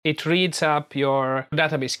It reads up your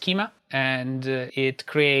database schema and it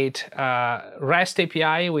creates a REST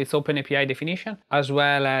API with OpenAPI definition, as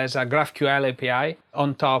well as a GraphQL API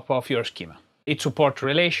on top of your schema. It supports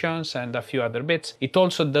relations and a few other bits. It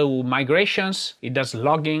also does migrations. It does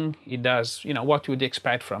logging. It does, what you would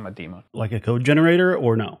expect from a daemon. Like a code generator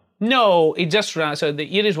or no? No, it just runs. So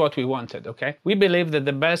here is what we wanted, okay? We believe that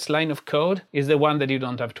the best line of code is the one that you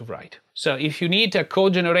don't have to write. So if you need a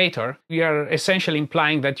code generator, we are essentially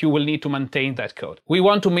implying that you will need to maintain that code. We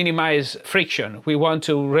want to minimize friction. We want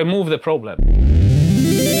to remove the problem.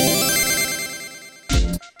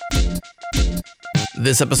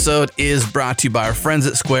 This episode is brought to you by our friends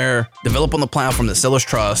at Square. Develop on the platform that sellers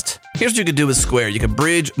trust. Here's what you could do with Square. You could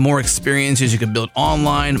bridge more experiences. You could build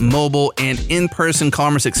online, mobile, and in-person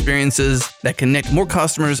commerce experiences that connect more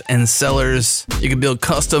customers and sellers. You can build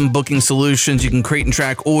custom booking solutions. You can create and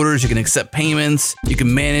track orders. You can accept payments. You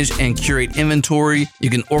can manage and curate inventory. You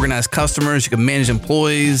can organize customers. You can manage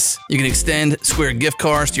employees. You can extend Square gift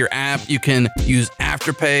cards to your app. You can use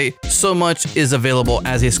Afterpay. So much is available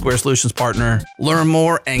as a Square Solutions partner. Learn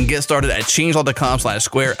more and get started at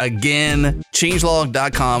changelog.com/square. Again,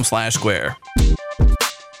 changelog.com/square.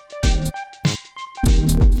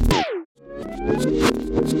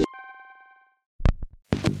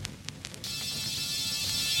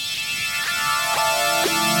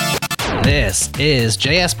 This is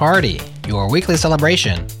JS Party, your weekly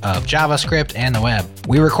celebration of JavaScript and the web.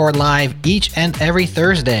 We record live each and every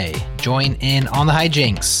Thursday. Join in on the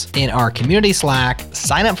hijinks in our community Slack.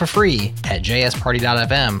 Sign up for free at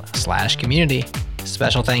jsparty.fm/community.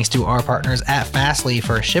 Special thanks to our partners at Fastly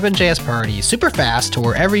for shipping JS Party super fast to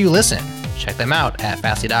wherever you listen. Check them out at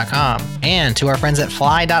fastly.com. And to our friends at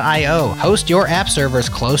fly.io. Host your app servers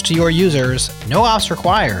close to your users. No ops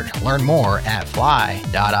required. Learn more at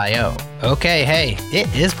fly.io. Okay, hey, it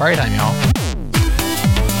is party time, y'all.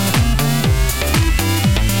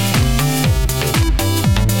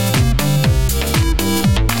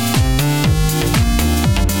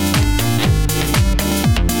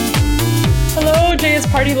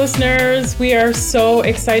 JS Party listeners, we are so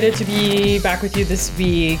excited to be back with you this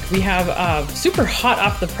week. We have a super hot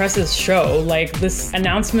off the presses show. Like, this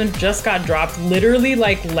announcement just got dropped literally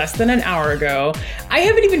like less than an hour ago. I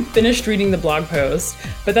haven't even finished reading the blog post,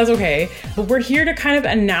 but that's okay. But we're here to kind of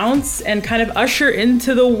announce and kind of usher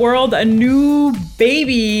into the world a new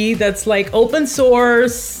baby that's like open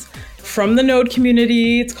source from the Node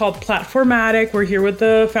community. It's called Platformatic. We're here with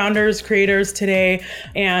the founders, creators today.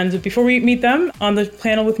 And before we meet them, on the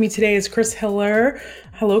panel with me today is Chris Hiller.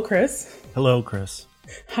 Hello, Chris. Hello, Chris.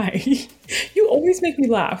 Hi. You always make me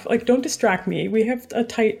laugh. Like, don't distract me. We have a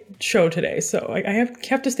tight show today, so I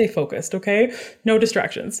have to stay focused, okay? No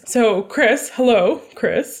distractions. So, Chris, hello,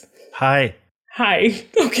 Chris. Hi. Hi.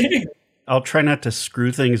 Okay. I'll try not to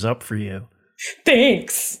screw things up for you.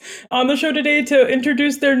 Thanks. On the show today to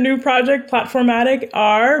introduce their new project, Platformatic,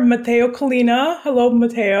 are Matteo Collina. Hello,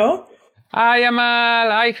 Matteo. Hi,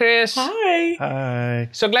 Amal. Hi, Chris. Hi. Hi.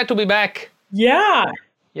 So glad to be back. Yeah.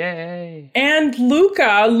 Yay. And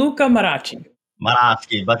Luca Maracci.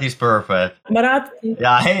 Maracci, but he's perfect. Maracci.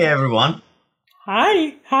 Yeah, hey everyone.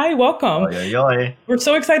 Hi, welcome. Oi, oi, oi. We're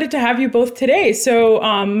so excited to have you both today. So,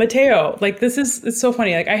 Matteo, like, it's so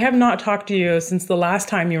funny. Like, I have not talked to you since the last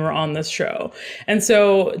time you were on this show. And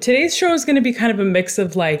so today's show is going to be kind of a mix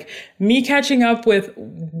of like me catching up with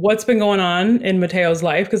what's been going on in Matteo's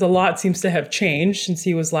life, because a lot seems to have changed since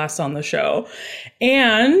he was last on the show.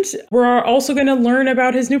 And we're also going to learn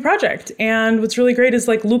about his new project. And what's really great is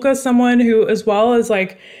like Luca's someone who, as well as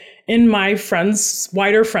like, in my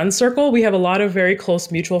wider friends circle, we have a lot of very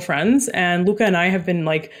close mutual friends. And Luca and I have been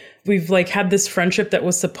we've had this friendship that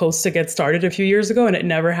was supposed to get started a few years ago and it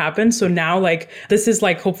never happened. So now this is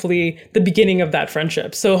hopefully the beginning of that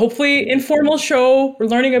friendship. So hopefully informal show, we're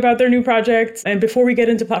learning about their new project. And before we get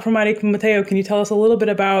into Platformatic, Matteo, can you tell us a little bit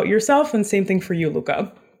about yourself, and same thing for you,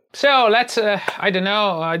 Luca? So let's, I don't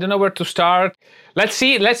know where to start.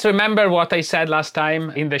 Let's remember what I said last time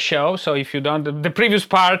in the show. So if you don't, the previous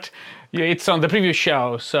part, it's on the previous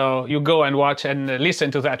show. So you go and watch and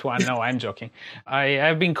listen to that one. No, I'm joking. I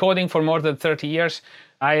have been coding for more than 30 years.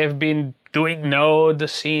 I have been doing Node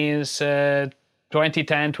since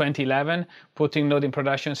 2010, 2011, putting Node in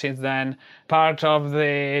production since then. Part of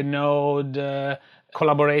the Node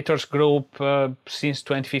collaborators group since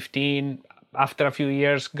 2015. After a few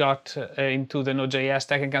years, got into the Node.js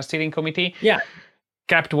Technical Steering Committee. Yeah.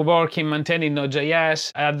 Kept working, maintaining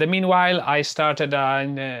Node.js. At the meanwhile, I started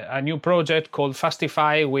a new project called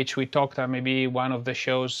Fastify, which we talked maybe one of the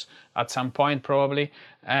shows at some point probably.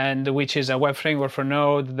 and which is a web framework for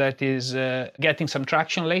Node that is getting some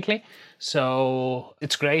traction lately. So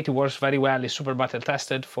it's great. It works very well. It's super battle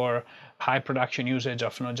tested for high production usage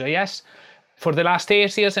of Node.js. For the last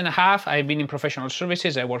 8 years and a half, I've been in professional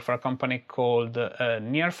services. I work for a company called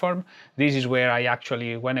Nearform. This is where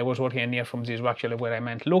when I was working at Nearform, this is actually where I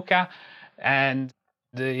met Luca. And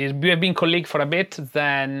we have been colleagues for a bit.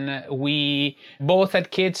 Then we both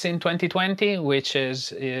had kids in 2020, which is,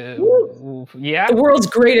 The world's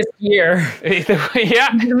greatest year. Yeah.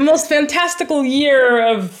 The most fantastical year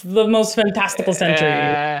of the most fantastical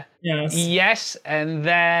century. Yes. Yes, and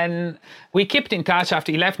then we kept in touch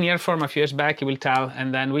after he left Nearform a few years back, he will tell,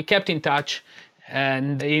 and then we kept in touch.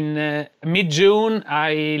 And in mid-June,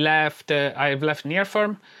 I've left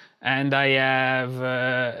Nearform, and I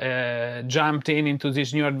have jumped into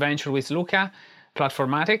this new adventure with Luca,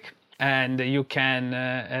 Platformatic, and you can,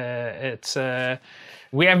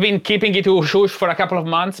 we have been keeping it hush for a couple of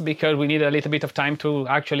months because we need a little bit of time to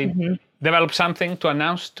actually develop something to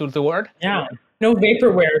announce to the world. Yeah. No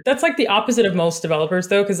vaporware. That's like the opposite of most developers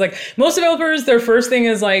though, because like most developers, their first thing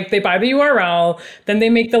is like they buy the URL, then they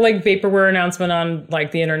make the like vaporware announcement on like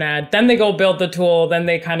the internet, then they go build the tool, then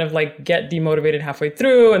they kind of like get demotivated halfway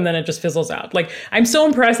through, and then it just fizzles out. Like I'm so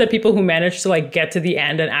impressed at people who manage to like get to the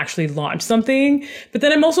end and actually launch something, but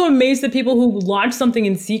then I'm also amazed at people who launch something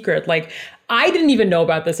in secret. Like I didn't even know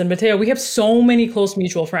about this. And Matteo, we have so many close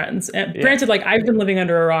mutual friends. And granted, like I've been living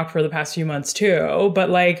under a rock for the past few months too, but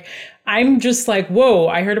like I'm just like, whoa,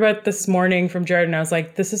 I heard about this morning from Jared and I was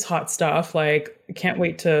like, this is hot stuff. Like, I can't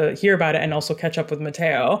wait to hear about it and also catch up with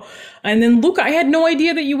Matteo. And then Luca, I had no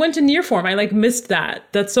idea that you went to Nearform. I like missed that.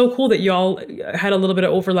 That's so cool that y'all had a little bit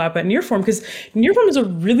of overlap at Nearform, because Nearform is a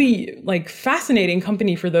really like fascinating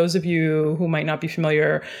company for those of you who might not be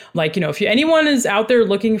familiar. Like, you know, if anyone is out there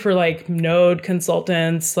looking for like Node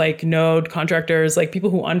consultants, like Node contractors, like people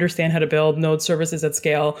who understand how to build Node services at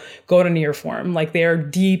scale, go to Nearform. Like they are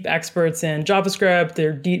deep experts in JavaScript,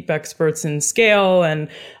 they're deep experts in scale and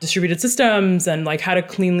distributed systems and like how to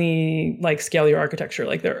cleanly like scale your architecture.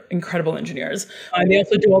 Like they're incredible engineers. And they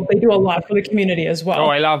also do a lot for the community as well. Oh,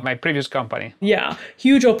 I love my previous company. Yeah,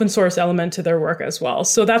 huge open source element to their work as well.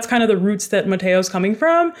 So that's kind of the roots that Matteo's coming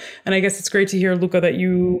from. And I guess it's great to hear, Luca, that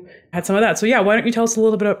you had some of that. So yeah, why don't you tell us a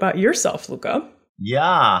little bit about yourself, Luca?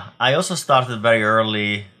 Yeah, I also started very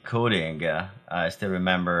early coding. I still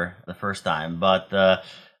remember the first time, but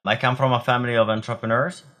I come from a family of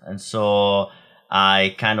entrepreneurs, and so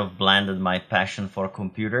I kind of blended my passion for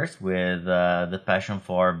computers with the passion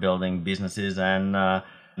for building businesses and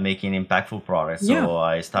making impactful products. Yeah. So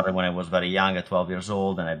I started when I was very young, at 12 years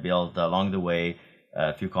old, and I built along the way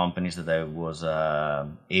a few companies that I was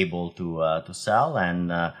able to sell.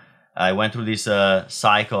 And I went through this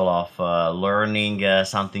cycle of learning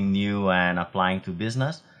something new and applying to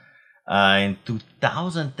business. In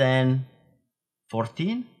 2010,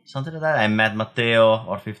 14, something like that, I met Matteo,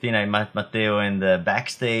 or 15, I met Matteo in the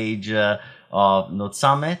backstage of Node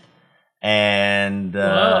Summit. And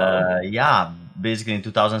basically in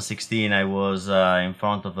 2016, I was in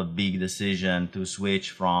front of a big decision to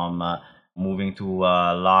switch from moving to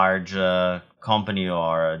a large company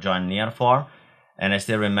or join Nearform. And I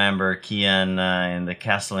still remember Kian in the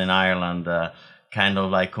castle in Ireland kind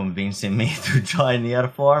of like convincing me to join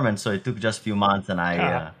Nearform. And so it took just a few months, and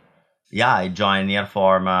I joined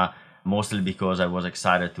Nearform mostly because I was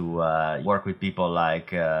excited to work with people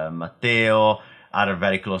like Matteo, other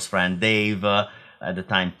very close friend Dave, at the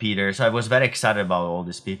time Peter. So I was very excited about all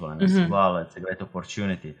these people, and I said, well, it's a great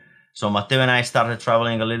opportunity. So Matteo and I started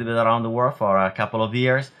traveling a little bit around the world for a couple of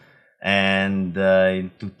years. And in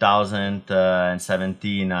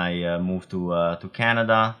 2017, I moved to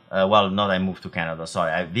Canada. I moved to Canada.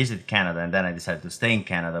 Sorry, I visited Canada, and then I decided to stay in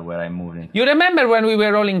Canada, where I moved in. You remember when we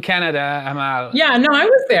were all in Canada, Amal? Yeah, no, I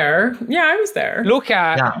was there. Yeah, I was there.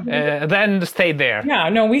 Luca then stayed there. Yeah,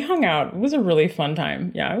 no, we hung out. It was a really fun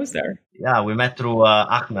time. Yeah, I was there. Yeah, we met through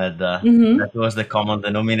Ahmed. That was the common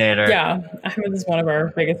denominator. Yeah, Ahmed is one of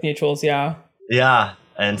our biggest mutuals. Yeah. Yeah.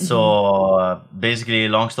 And so basically,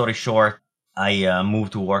 long story short, I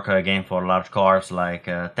moved to work again for large corps like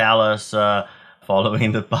Thales,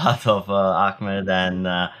 following the path of Ahmed,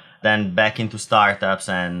 and then back into startups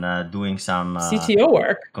and doing some CTO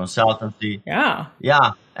work, consultancy. Yeah.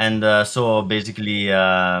 Yeah. And so basically,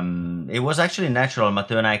 it was actually natural.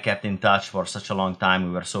 Matteo and I kept in touch for such a long time.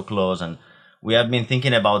 We were so close, and we have been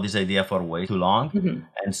thinking about this idea for way too long.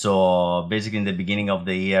 And so basically in the beginning of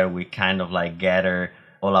the year, we kind of like gather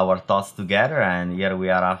all our thoughts together, and here we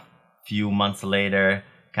are a few months later,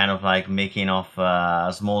 kind of like making of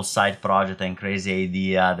a small side project and crazy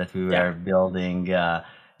idea that we were building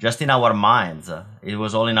just in our minds. It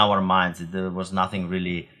was all in our minds. There was nothing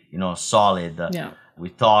really, solid. Yeah. We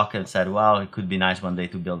talked and said, well, it could be nice one day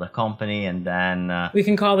to build a company, and then we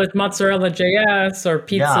can call it mozzarella JS or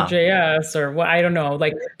pizza JS or what, I don't know,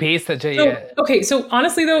 like Pizza JS. So, okay, so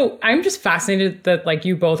honestly though, I'm just fascinated that like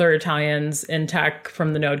you both are Italians in tech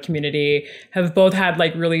from the Node community, have both had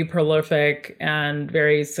like really prolific and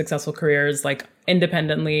very successful careers like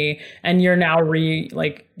independently, and you're now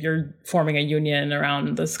you're forming a union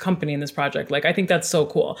around this company and this project. Like I think that's so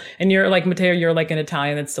cool. And you're like Matteo, you're like an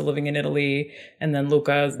Italian that's still living in Italy, and then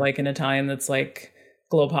Luca is like an Italian that's like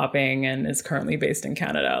globe hopping and is currently based in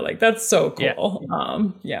Canada. Like that's so cool.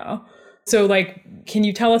 Yeah. So like, can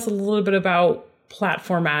you tell us a little bit about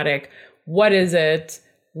Platformatic? What is it?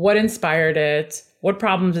 What inspired it? What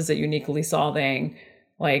problems is it uniquely solving?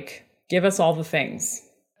 Like, give us all the things.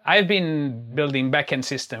 I've been building backend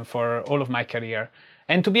system for all of my career.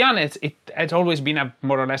 And to be honest, it has always been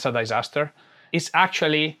more or less a disaster. It's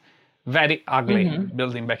actually very ugly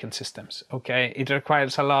building backend systems, okay? It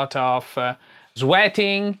requires a lot of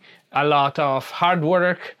sweating, a lot of hard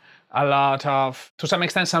work, a lot of, to some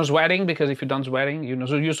extent, some sweating, because if you don't sweating,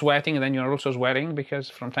 you're sweating and then you're also sweating, because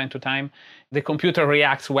from time to time, the computer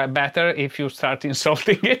reacts better if you start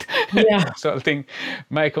insulting it. Yeah. Insulting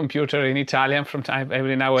my computer in Italian from time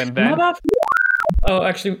every now and then. Oh,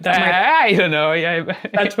 actually, that might... I don't know. Yeah.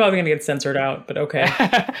 That's probably going to get censored out, but okay.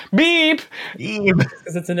 Beep! Beep!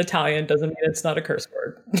 Because it's in Italian doesn't mean it's not a curse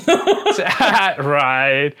word.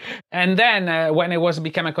 Right. And then when I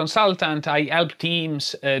became a consultant, I helped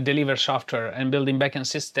teams deliver software and building backend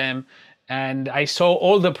system. And I saw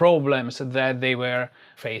all the problems that they were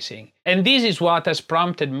facing. And this is what has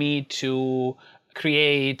prompted me to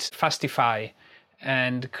create Fastify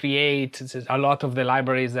and create a lot of the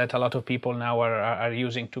libraries that a lot of people now are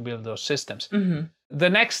using to build those systems. Mm-hmm. The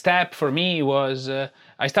next step for me was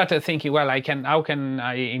I started thinking, well, how can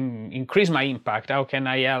I increase my impact? How can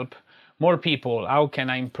I help more people? How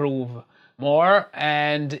can I improve more?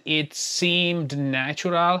 And it seemed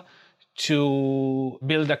natural to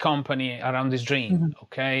build a company around this dream. Mm-hmm.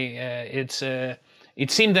 Okay,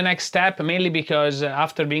 it seemed the next step, mainly because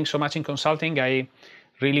after being so much in consulting, I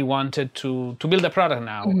really wanted to build a product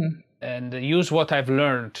now and use what I've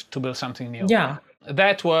learned to build something new. Yeah.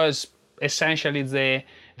 That was essentially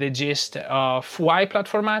the gist of why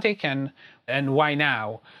Platformatic and why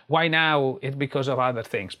now. Why now? It's because of other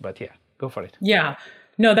things, but yeah, go for it. Yeah.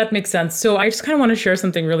 No, that makes sense. So I just kind of want to share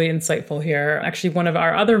something really insightful here. Actually, one of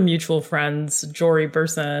our other mutual friends, Jory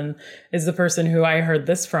Burson, is the person who I heard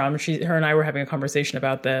this from. Her and I were having a conversation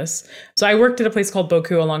about this. So I worked at a place called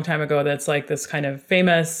Boku a long time ago that's like this kind of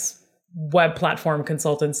famous web platform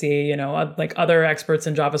consultancy, like other experts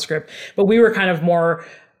in JavaScript. But we were kind of more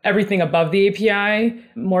everything above the API,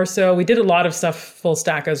 more so. We did a lot of stuff full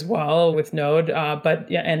stack as well with Node,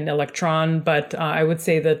 and Electron. But I would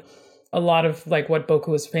say that a lot of like what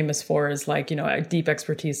Boku is famous for is like, a deep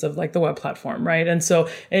expertise of like the web platform, right? And so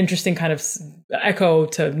interesting kind of echo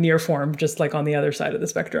to Nearform, just like on the other side of the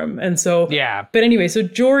spectrum. And so, yeah. But anyway, so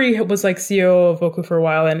Jory was like CEO of Boku for a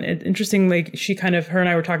while. And interesting, like her and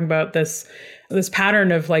I were talking about this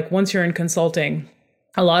pattern of like, once you're in consulting,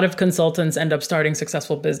 a lot of consultants end up starting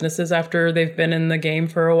successful businesses after they've been in the game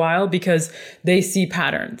for a while because they see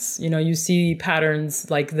patterns. You see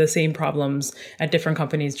patterns like the same problems at different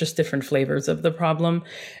companies, just different flavors of the problem.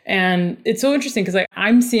 And it's so interesting because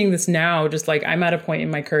I'm seeing this now, just like I'm at a point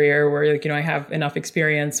in my career where like, I have enough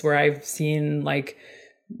experience where I've seen like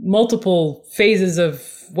multiple phases of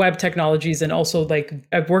web technologies. And also like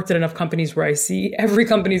I've worked at enough companies where I see every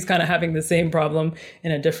company's kind of having the same problem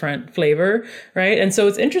in a different flavor. Right. And so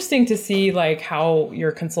it's interesting to see like how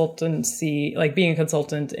your consultancy, like being a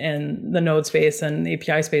consultant in the Node space and the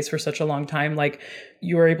API space for such a long time, like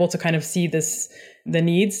you were able to kind of see the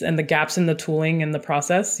needs and the gaps in the tooling and the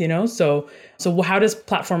process, so how does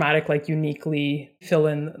Platformatic like uniquely fill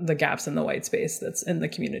in the gaps in the white space that's in the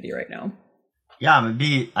community right now? Yeah,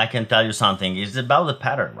 maybe I can tell you something. It's about the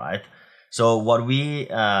pattern, right? So what we,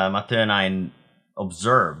 Matteo and I,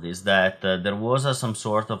 observed is that there was some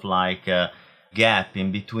sort of like gap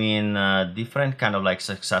in between different kind of like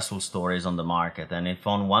successful stories on the market. And if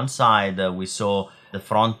on one side we saw the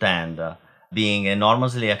front end being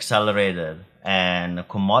enormously accelerated and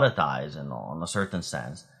commoditized in a certain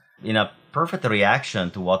sense, in a perfect reaction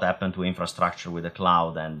to what happened to infrastructure with the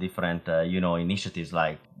cloud and different, initiatives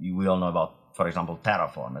like we all know about. For example,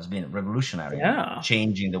 Terraform has been revolutionary,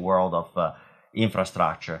 changing the world of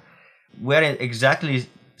infrastructure. We're exactly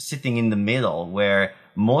sitting in the middle where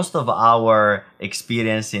most of our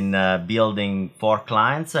experience in building for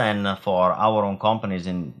clients and for our own companies,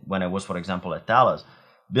 when I was, for example, at TELUS,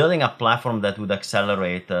 building a platform that would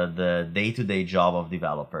accelerate the day-to-day job of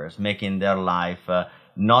developers, making their life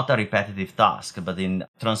not a repetitive task, but in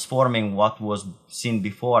transforming what was seen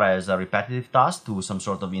before as a repetitive task to some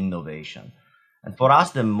sort of innovation. And for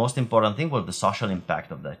us, the most important thing was the social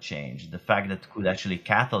impact of that change, the fact that it could actually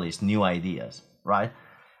catalyze new ideas, right?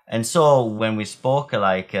 And so when we spoke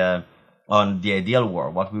on the ideal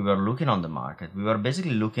world, what we were looking on the market, we were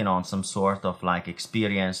basically looking on some sort of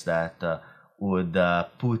experience that would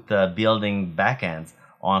put building backends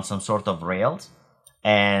on some sort of rails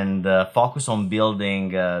and focus on building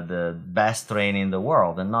the best train in the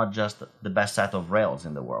world and not just the best set of rails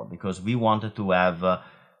in the world, because we wanted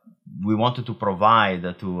to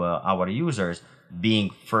provide to our users, being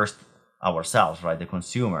first ourselves, right, the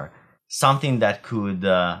consumer, something that could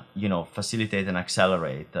facilitate and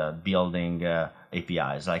accelerate building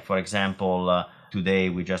APIs. Like, for example, today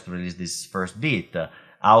we just released this first bit.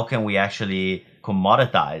 How can we actually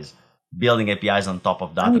commoditize building APIs on top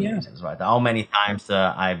of databases, right? How many times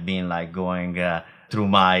I've been going through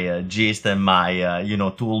my gist and my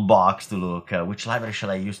toolbox to look which library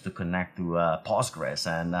shall I use to connect to Postgres,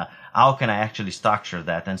 and how can I actually structure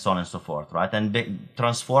that, and so on and so forth, right? And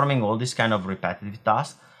transforming all this kind of repetitive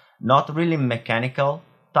tasks, not really mechanical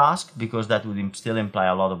task, because that would still imply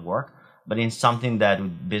a lot of work, but in something that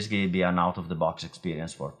would basically be an out-of-the-box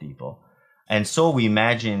experience for people. And so we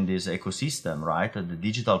imagine this ecosystem, right, the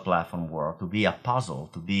digital platform world, to be a puzzle,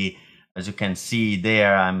 to be, as you can see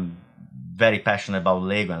there, I'm very passionate about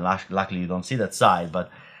Lego, and luckily you don't see that side,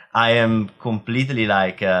 but I am completely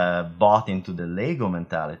bought into the Lego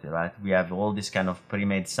mentality, right? We have all these kind of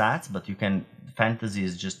pre-made sets, but fantasy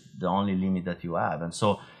is just the only limit that you have. And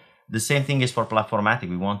so the same thing is for Platformatic.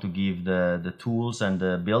 We want to give the tools and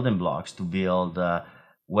the building blocks to build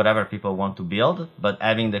whatever people want to build, but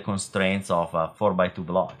having the constraints of 4x2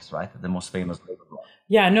 blocks, right? The most famous Lego block.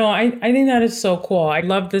 Yeah, no, I think that is so cool. I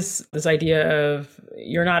love this idea of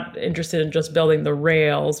you're not interested in just building the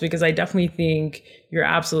rails, because I definitely think you're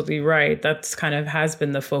absolutely right. That's kind of has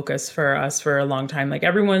been the focus for us for a long time.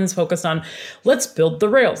 Everyone's focused on, let's build the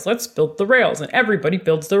rails, and everybody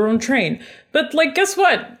builds their own train. But guess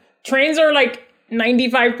what? Trains are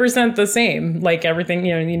 95% the same. Everything,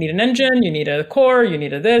 you need an engine, you need a core, you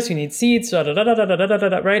need this, you need seats,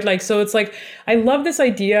 right? So it's I love this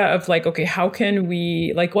idea of okay, how can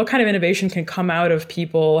we, what kind of innovation can come out of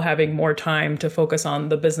people having more time to focus on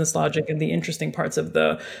the business logic and the interesting parts of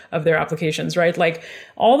their applications, right?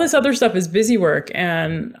 All this other stuff is busy work,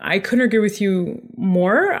 and I couldn't agree with you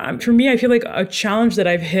more. For me, I feel a challenge that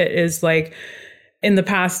I've hit is in the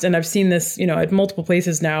past, and I've seen this, at multiple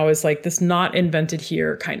places now, is this not invented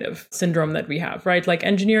here kind of syndrome that we have, right?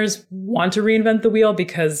 Engineers want to reinvent the wheel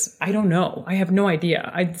because I don't know. I have no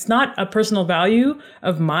idea. It's not a personal value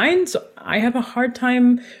of mine. So I have a hard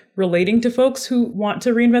time relating to folks who want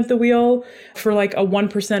to reinvent the wheel for a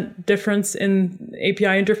 1% difference in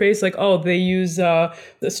API interface. They use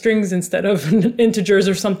the strings instead of integers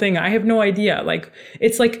or something. I have no idea.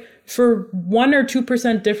 It's for 1 or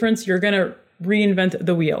 2% difference, you're going to reinvent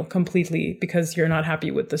the wheel completely because you're not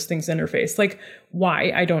happy with this thing's interface.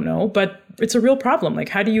 Why? I don't know, but it's a real problem.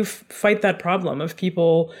 How do you fight that problem of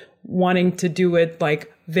people wanting to do it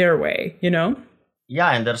their way,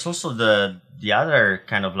 Yeah, and there's also the other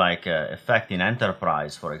kind of effect in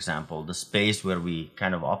enterprise, for example, the space where we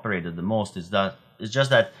kind of operated the most is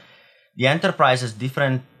just that the enterprise has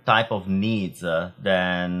different type of needs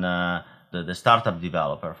than the startup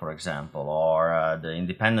developer, for example, or the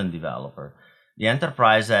independent developer. The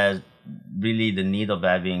enterprise has really the need of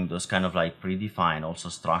having those kind of predefined also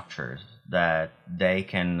structures that they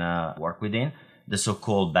can work within, the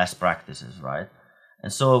so-called best practices, right?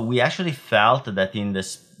 And so we actually felt that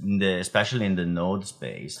especially in the node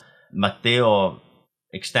space, Matteo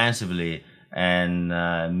extensively and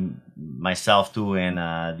myself too in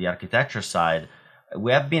the architecture side,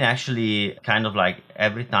 we have been actually kind of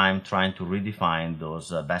every time trying to redefine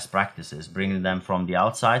those best practices, bringing them from the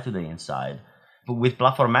outside to the inside. But with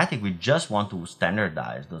Platformatic, we just want to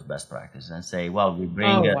standardize those best practices and say, well, we bring...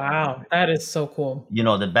 Oh, wow. That is so cool.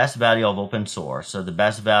 The best value of open source, so the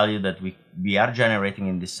best value that we are generating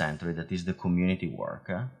in this century, that is the community work,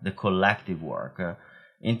 the collective work,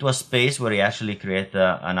 into a space where we actually create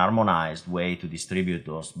an harmonized way to distribute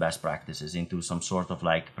those best practices into some sort of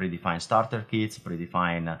predefined starter kits,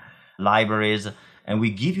 predefined libraries. And we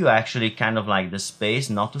give you actually kind of the space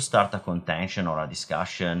not to start a contention or a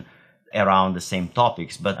discussion around the same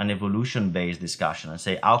topics, but an evolution-based discussion and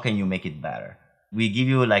say, how can you make it better? We give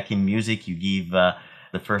you, in music, you give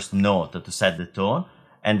the first note to set the tone,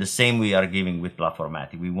 and the same we are giving with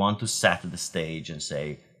Platformatic. We want to set the stage and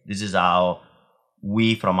say, this is how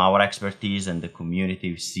we, from our expertise and the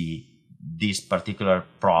community, see this particular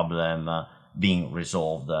problem being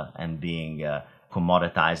resolved and being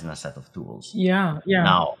commoditized in a set of tools. Yeah.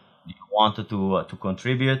 Now, if you want to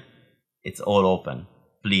contribute, it's all open.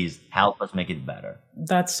 Please help us make it better.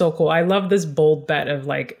 That's so cool. I love this bold bet of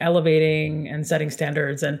like elevating and setting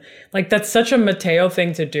standards. And like, that's such a Matteo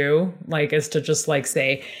thing to do, like, is to just like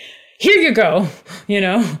say, here you go,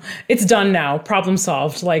 it's done now, problem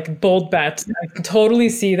solved, like bold bet. I can totally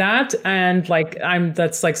see that. And like,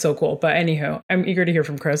 that's like so cool. But anywho, I'm eager to hear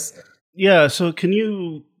from Chris. Yeah, so can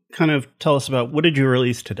you kind of tell us about what did you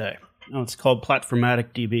release today? Oh, it's called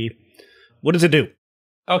Platformatic DB. What does it do?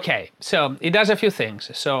 Okay, so it does a few things.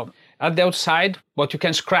 So at the outside, what you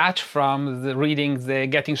can scratch from the reading, the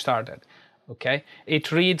getting started, okay?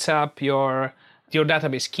 It reads up your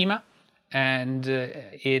database schema, and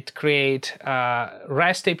it creates a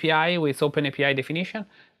REST API with Open API definition,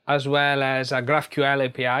 as well as a GraphQL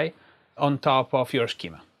API on top of your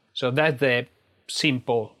schema. So that's the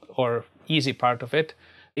simple or easy part of it.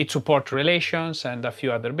 It supports relations and a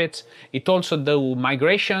few other bits. It also does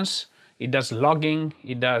migrations. It does logging.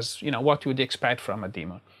 It does, what you would expect from a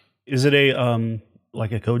daemon. Is it a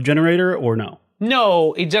like a code generator or no?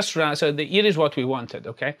 No, it just runs. So here is what we wanted,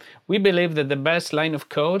 okay? We believe that the best line of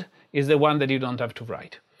code is the one that you don't have to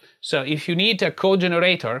write. So if you need a code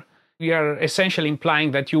generator, we are essentially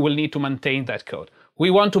implying that you will need to maintain that code.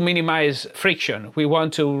 We want to minimize friction. We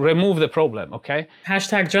want to remove the problem, okay?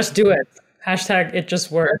 Hashtag just do it. Hashtag it just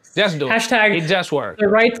works. Just do it. Hashtag it just works. The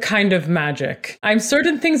right kind of magic.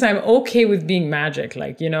 Certain things I'm okay with being magic.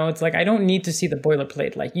 Like, it's like I don't need to see the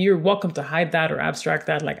boilerplate. Like, you're welcome to hide that or abstract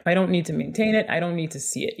that. Like, I don't need to maintain it. I don't need to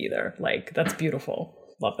see it either. Like, that's beautiful.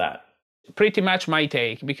 Love that. Pretty much my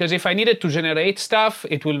take, because if I needed to generate stuff,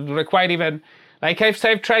 it will require even, like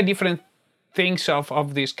I've tried different things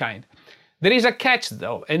of this kind. There is a catch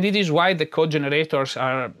though, and it is why the code generators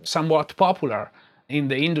are somewhat popular in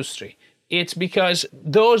the industry. It's because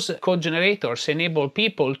those code generators enable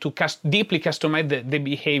people to deeply customize the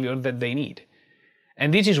behavior that they need.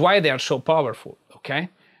 And this is why they are so powerful, okay?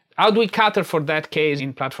 How do we cater for that case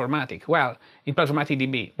in Platformatic? Well, in Platformatic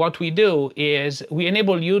DB, what we do is we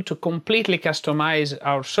enable you to completely customize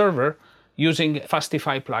our server using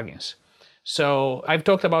Fastify plugins. So I've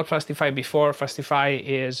talked about Fastify before. Fastify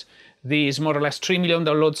is these more or less 3 million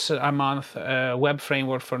downloads a month web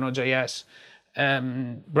framework for Node.js.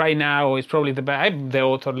 Right now, it's probably I'm the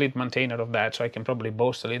author, lead maintainer of that, so I can probably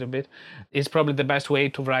boast a little bit. It's probably the best way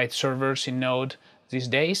to write servers in Node these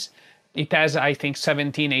days. It has, I think,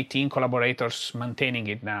 17, 18 collaborators maintaining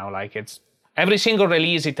it now. Like, it's every single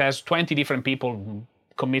release, it has 20 different people,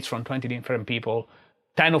 commits from 20 different people,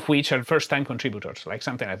 10 of which are first-time contributors, like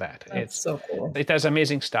something like that. That's so cool. It has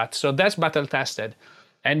amazing stats. So that's battle-tested.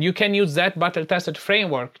 And you can use that battle-tested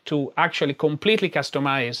framework to actually completely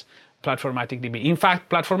customize Platformatic DB. In fact,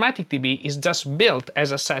 Platformatic DB is just built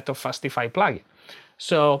as a set of Fastify plugins.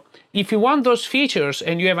 So if you want those features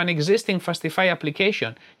and you have an existing Fastify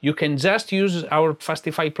application, you can just use our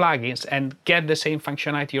Fastify plugins and get the same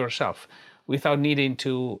functionality yourself without needing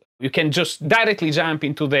to. You can just directly jump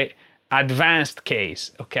into the advanced case,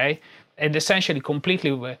 okay? And essentially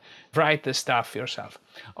completely write the stuff yourself.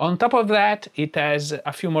 On top of that, it has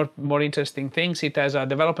a few more interesting things. It has a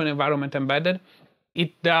development environment embedded.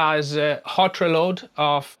 It does hot reload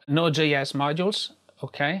of Node.js modules,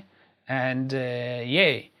 okay? And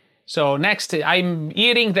yay. So next, I'm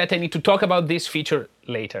hearing that I need to talk about this feature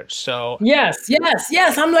later. So yes.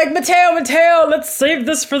 I'm like, Matteo, let's save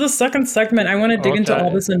this for the second segment. I want to dig into all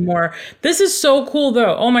this and more. This is so cool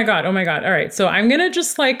though. Oh my God. All right. So I'm going to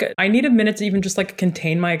just I need a minute to even just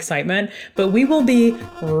contain my excitement, but we will be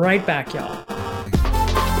right back, y'all.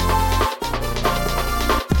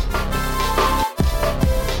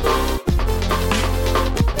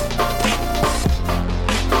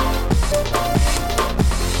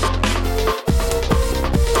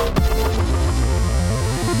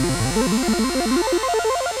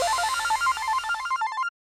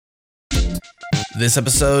 This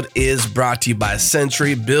episode is brought to you by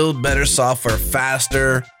Sentry. Build better software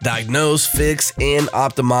faster, diagnose, fix, and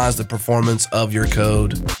optimize the performance of your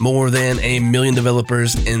code. More than 1 million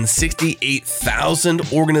developers and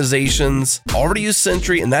 68,000 organizations already use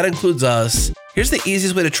Sentry, and that includes us. Here's the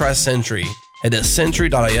easiest way to try Sentry. Head to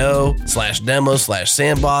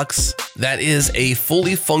sentry.io/demo/sandbox. That is a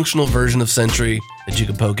fully functional version of Sentry that you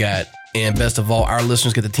can poke at. And best of all, our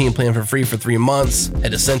listeners get the team plan for free for 3 months.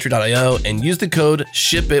 Head to sentry.io and use the code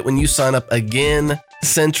SHIPIT when you sign up again.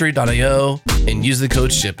 Sentry.io and use the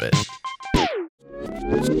code SHIPIT.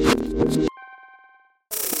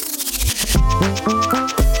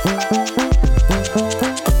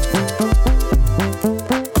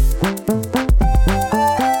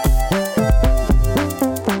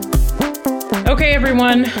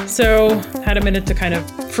 everyone. So, had a minute to kind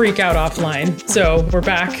of freak out offline. So, we're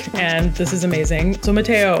back and this is amazing. So,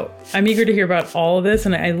 Matteo, I'm eager to hear about all of this.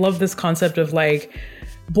 And I love this concept of like,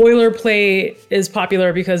 boilerplate is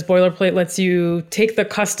popular because boilerplate lets you take the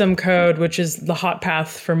custom code, which is the hot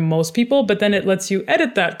path for most people, but then it lets you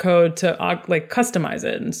edit that code to like customize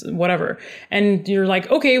it and whatever. And you're like,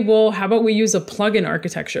 okay, well, how about we use a plugin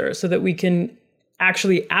architecture so that we can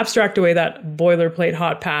actually abstract away that boilerplate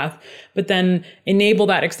hot path, but then enable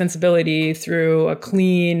that extensibility through a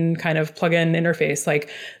clean kind of plugin interface. Like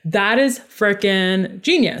that is freaking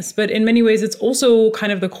genius. But in many ways, it's also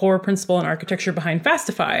kind of the core principle and architecture behind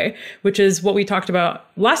Fastify, which is what we talked about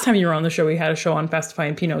last time you were on the show. We had a show on Fastify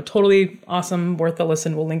and Pinot. Totally awesome, worth a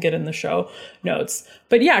listen. We'll link it in the show notes.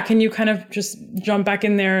 But yeah, can you kind of just jump back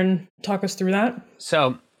in there and talk us through that?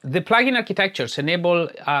 So the plugin architectures enable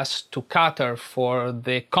us to cater for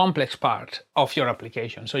the complex part of your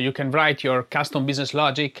application. So you can write your custom business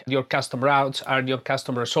logic, your custom routes, or your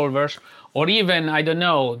custom resolvers, or even, I don't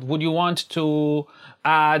know, would you want to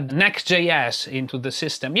add Next.js into the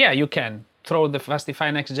system? Yeah, you can. Throw the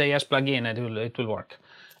Fastify Next.js plugin and it will work.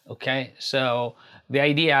 Okay, so the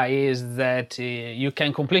idea is that you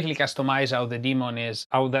can completely customize how the daemon is,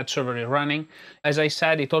 how that server is running. As I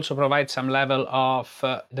said, it also provides some level of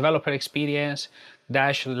developer experience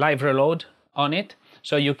dash live reload on it.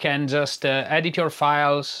 So you can just edit your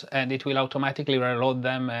files and it will automatically reload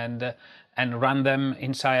them and run them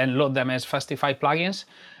inside and load them as Fastify plugins.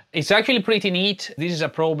 It's actually pretty neat. This is a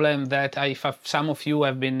problem that if some of you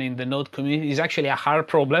have been in the Node community, it's actually a hard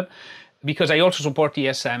problem. Because I also support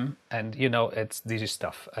ESM, and this is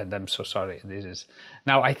tough, and I'm so sorry.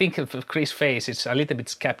 Now I think of Chris' face, it's a little bit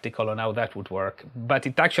skeptical on how that would work, but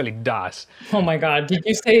it actually does. Oh my God! Did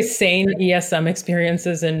you say sane ESM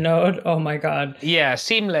experiences in Node? Oh my God! Yeah,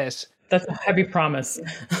 seamless. That's a heavy promise.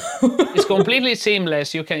 It's completely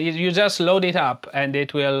seamless. You just load it up, and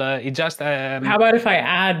it will. How about if I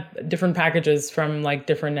add different packages from like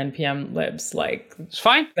different npm libs, like it's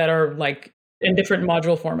fine, that are like in different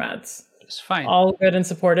module formats? It's fine. All good and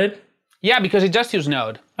supported? Yeah, because it just uses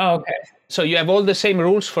Node. Oh, okay. So you have all the same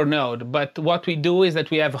rules for Node, but what we do is that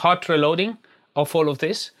we have hot reloading of all of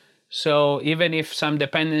this. So even if some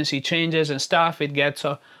dependency changes and stuff, it gets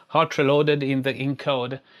hot reloaded in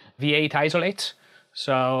code. V8 isolates.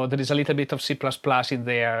 So there is a little bit of C++ in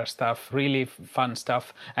there, stuff, really fun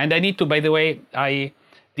stuff. And I need to, by the way, I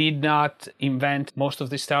did not invent most of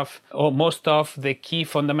this stuff, or most of the key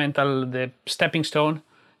fundamental, the stepping stone,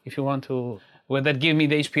 if you want to, that give me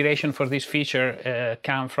the inspiration for this feature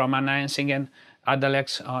come from Anna Ensingen,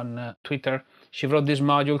 Adalex on Twitter. She wrote this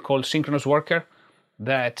module called Synchronous Worker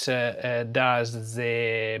that does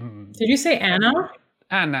the... Did you say Anna?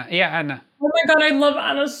 Anna, yeah, Anna. Oh my God, I love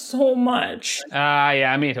Anna so much.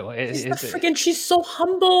 Yeah, me too. She's so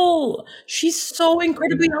humble. She's so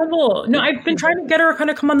incredibly humble. No, I've been trying to get her to kind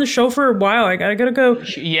of come on the show for a while. I gotta go.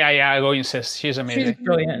 I go insist. She's amazing. She's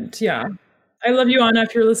brilliant. Yeah. I love you, Anna,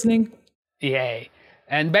 if you're listening. Yay.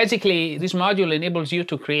 And basically, this module enables you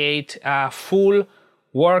to create a full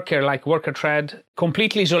worker thread,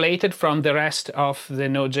 completely isolated from the rest of the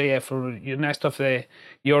Node.js or the rest of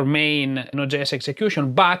your main Node.js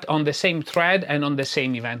execution, but on the same thread and on the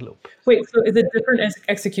same event loop. Wait, so is it different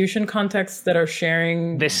execution contexts that are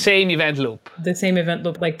sharing the same event loop? The same event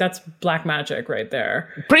loop, like that's black magic right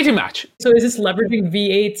there. Pretty much. So is this leveraging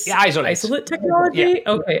V8's isolate technology?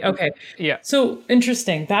 Yeah. Okay. Yeah. So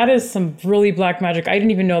interesting. That is some really black magic. I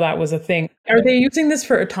didn't even know that was a thing. Are they using this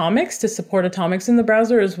for atomics to support atomics in the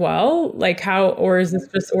browser as well? Like how, or is this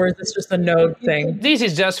just a Node thing? This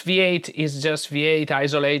is just V8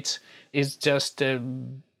 isolates. Is just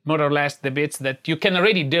more or less the bits that you can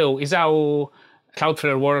already do. Is how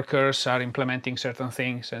Cloudflare workers are implementing certain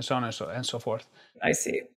things and so on and so forth. I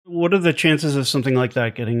see. What are the chances of something like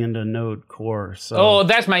that getting into Node Core?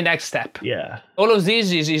 That's my next step. Yeah. All of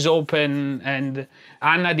this is open, and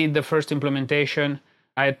Anna did the first implementation.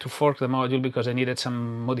 I had to fork the module because I needed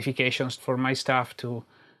some modifications for my stuff to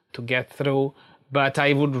get through. But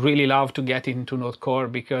I would really love to get into Node Core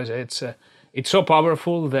because it's so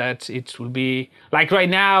powerful that it will be like right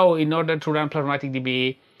now. In order to run Platformatic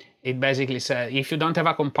DB, it basically says if you don't have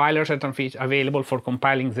a compiler certain feature available for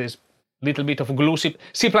compiling this little bit of glue, C++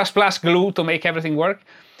 glue to make everything work,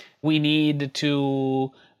 we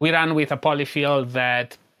run with a polyfill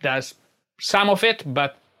that does some of it,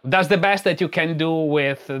 but does the best that you can do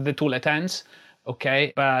with the tooletens.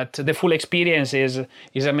 Okay, but the full experience is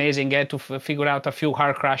amazing. Get to figure out a few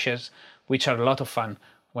hard crashes, which are a lot of fun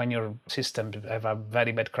when your system have a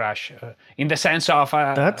very bad crash. In the sense of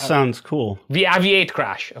that sounds cool. A V8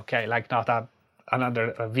 crash. Okay, like not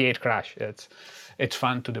another V8 crash. it's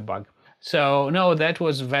fun to debug. So no, that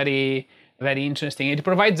was very, very interesting. It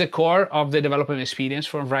provides the core of the development experience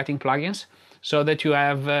for writing plugins, so that you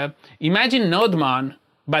have, imagine NodeMon,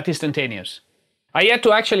 but instantaneous. I had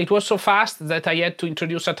to actually, it was so fast that I had to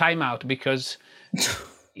introduce a timeout because,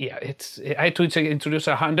 I had to introduce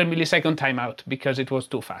a 100 millisecond timeout because it was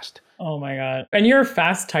too fast. Oh my God. And you're a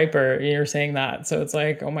fast typer, you're saying that. So it's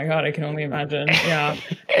like, oh my God, I can only imagine. Yeah.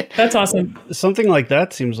 That's awesome. Something like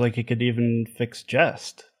that seems like it could even fix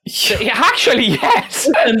Jest. Yeah, actually, yes.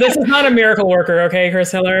 And this is not a miracle worker, okay,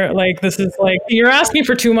 Chris Hiller? Like, this is like, you're asking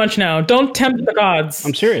for too much now. Don't tempt the gods.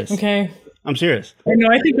 I'm serious. Okay. I'm serious. No,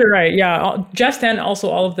 I think you're right. Yeah. Just and also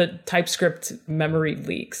all of the TypeScript memory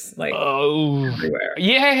leaks, like everywhere.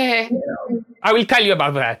 Yeah. I will tell you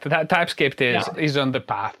about that. That TypeScript is on the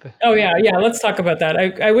path. Oh, yeah. Yeah. Let's talk about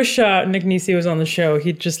that. I wish Nick Nisi was on the show.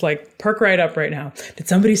 He'd just like perk right up right now. Did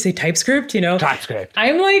somebody say TypeScript? TypeScript.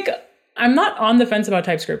 I'm not on the fence about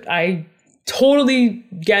TypeScript. I totally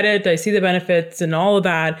get it. I see the benefits and all of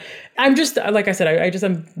that. I'm just, like I said,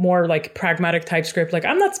 I'm more like pragmatic TypeScript. Like,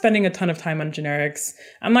 I'm not spending a ton of time on generics.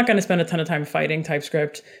 I'm not going to spend a ton of time fighting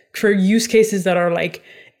TypeScript for use cases that are like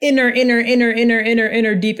inner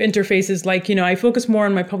deep interfaces. Like, I focus more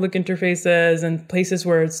on my public interfaces and places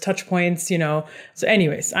where it's touch points, So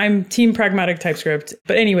anyways, I'm team pragmatic TypeScript.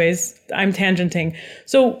 But anyways, I'm tangenting.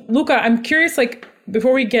 So Luca, I'm curious, like,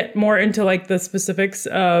 before we get more into like the specifics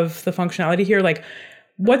of the functionality here, like,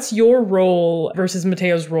 what's your role versus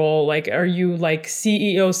Matteo's role? Like, are you like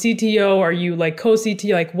CEO, CTO? Are you like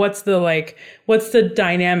co-CTO? Like, what's the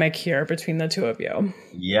dynamic here between the two of you?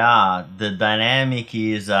 Yeah, the dynamic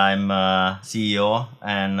is I'm CEO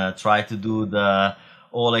and try to do the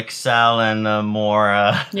all Excel and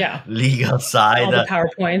more legal side. All the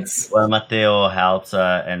PowerPoints. Well, Matteo helps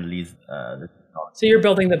and leads the. So you're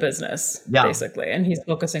building the business, basically, and he's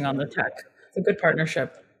focusing on the tech. It's a good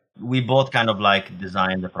partnership. We both kind of like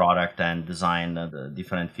design the product and design the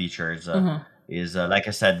different features. Is like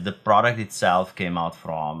I said, the product itself came out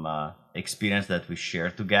from experience that we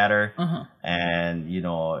share together, and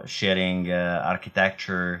sharing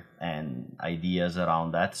architecture and ideas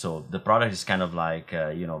around that. So the product is kind of like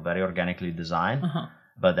very organically designed.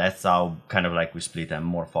 But that's how kind of like we split. I'm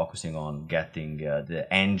more focusing on getting the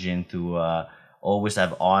engine to always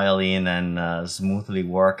have oil in and smoothly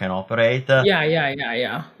work and operate.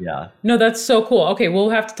 Yeah. No, that's so cool. Okay, we'll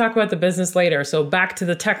have to talk about the business later. So back to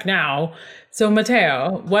the tech now. So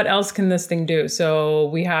Matteo, what else can this thing do? So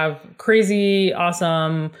we have crazy,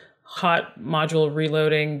 awesome, hot module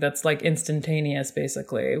reloading that's like instantaneous,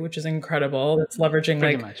 basically, which is incredible. It's leveraging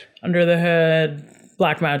Pretty like much. under the hood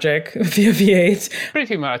black magic via V8.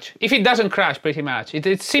 Pretty much. If it doesn't crash, pretty much.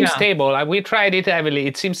 It seems stable. We tried it heavily.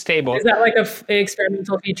 It seems stable. Is that like an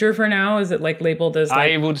experimental feature for now? Is it like labeled as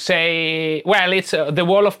like... I would say, well, it's the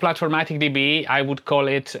wall of Platformatic DB. I would call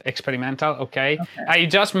it experimental, okay? I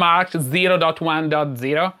just marked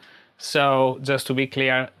 0.1.0. So just to be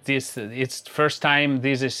clear, it's first time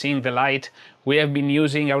this is seeing the light. We have been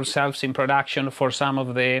using ourselves in production for some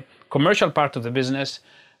of the commercial part of the business,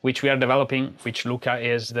 which we are developing, which Luca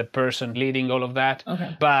is the person leading all of that.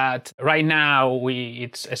 Okay. But right now,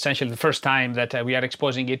 it's essentially the first time that we are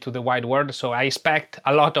exposing it to the wide world. So I expect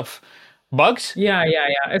a lot of bugs. Yeah.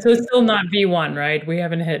 So it's still not V1, right? We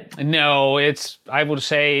haven't hit... No, I would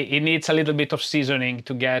say it needs a little bit of seasoning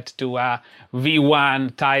to get to a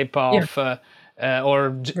V1 type of,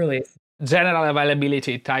 or release. General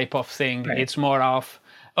availability type of thing. Right. It's more of,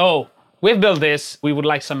 we've built this, we would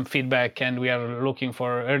like some feedback, and we are looking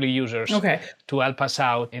for early users to help us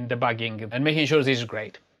out in debugging and making sure this is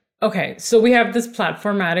great. Okay, so we have this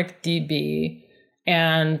Platformatic DB,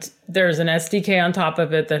 and there's an SDK on top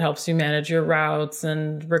of it that helps you manage your routes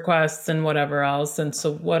and requests and whatever else. And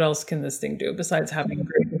so what else can this thing do besides having a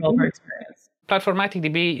great developer experience? Platformatic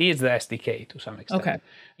DB is the SDK to some extent. Okay.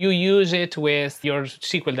 You use it with your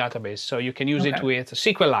SQL database. So you can use it with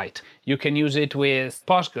SQLite. You can use it with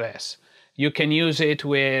Postgres. You can use it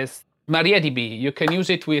with MariaDB. You can use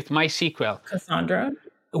it with MySQL. Cassandra?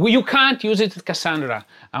 You can't use it with Cassandra,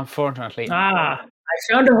 unfortunately. I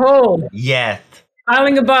found a hole. Yet.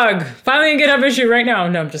 Filing a bug. Filing a GitHub issue right now.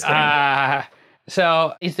 No, I'm just kidding.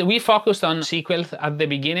 So we focused on SQL at the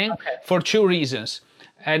beginning for two reasons.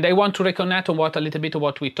 And I want to reconnect on a little bit of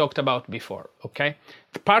what we talked about before, okay?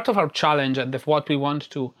 Part of our challenge and what we want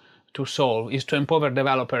to solve is to empower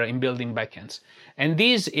developer in building backends. And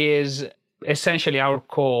this is essentially our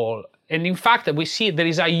call. And in fact, we see there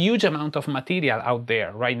is a huge amount of material out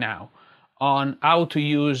there right now on how to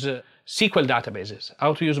use SQL databases,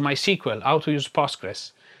 how to use MySQL, how to use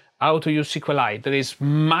Postgres, how to use SQLite. There is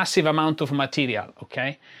massive amount of material,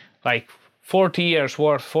 okay? Like 50 years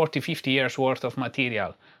worth of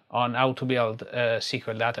material on how to build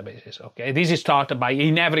SQL databases. Okay, this is taught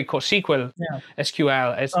in every SQL,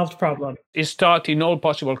 SQL Solved problem. is taught in all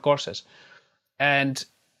possible courses, and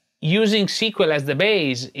using SQL as the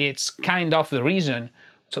base, it's kind of the reason.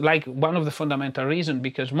 So like one of the fundamental reasons,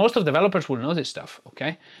 because most of the developers will know this stuff.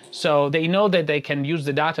 Okay, so they know that they can use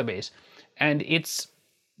the database, and it's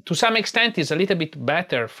to some extent is a little bit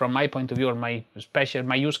better from my point of view, or my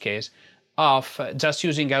use case of just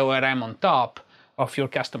using ORM on top of your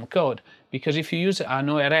custom code. Because if you use an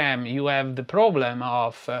ORM, you have the problem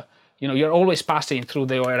of, you're always passing through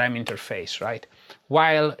the ORM interface, right?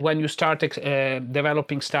 While when you start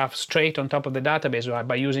developing stuff straight on top of the database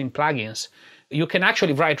by using plugins, you can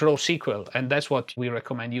actually write raw SQL, and that's what we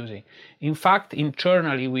recommend using. In fact,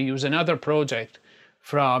 internally, we use another project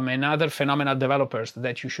from another phenomenal developers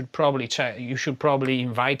that you should probably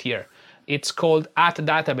invite here. It's called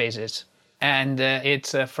 @databases, and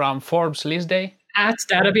it's from Forbes list day.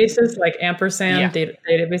 @databases, like ampersand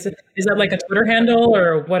databases. Is that like a Twitter handle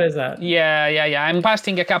or what is that? Yeah. I'm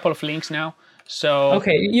posting a couple of links now. So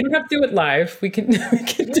okay, you don't have to do it live. We can do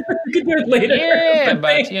it later. Yeah,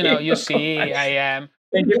 but you see, I am.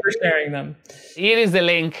 Thank you for sharing them. Here is the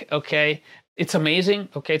link. Okay, it's amazing.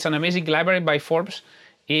 Okay, it's an amazing library by Forbes.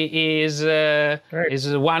 It is another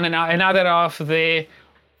of the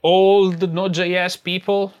old Node.js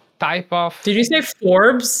people type of. Did you say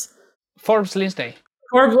Forbes? Forbes Lindsay.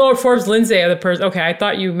 Forbes Lindsay, the person. Okay, I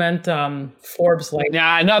thought you meant Forbes, like.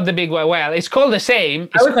 Nah, not the big one. Well, it's called the same.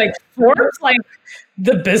 I was like, Forbes, like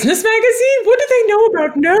the business magazine. What do they know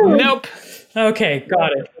about? No. Nope. Okay,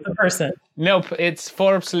 got it. The person. Nope, it's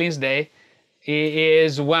Forbes Lindsay. He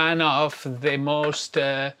is one of the most.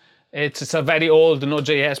 It's a very old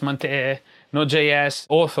Node.js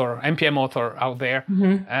author, NPM author out there,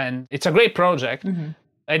 and it's a great project.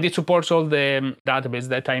 And it supports all the database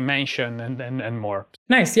that I mentioned and more.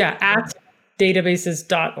 Nice, yeah.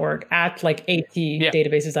 @databases.org,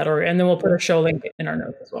 @databases.org, and then we'll put a show link in our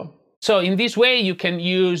notes as well. So in this way, you can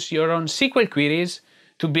use your own SQL queries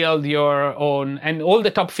to build your own and all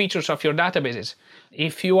the top features of your databases.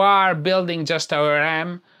 If you are building just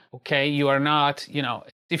ORM, okay, you are not,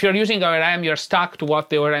 if you're using ORM, you're stuck to what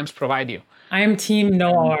the ORMs provide you. I am team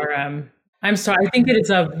no ORM. I'm sorry. I think that it's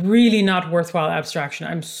a really not worthwhile abstraction.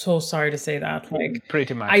 I'm so sorry to say that. Like,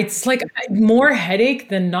 pretty much. It's like more headache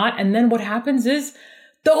than not. And then what happens is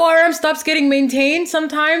the ORM stops getting maintained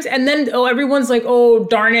sometimes. And then, everyone's like, oh,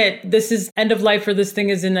 darn it. This is end of life for this thing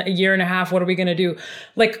is in a year and a half. What are we going to do?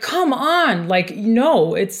 Like, come on. Like,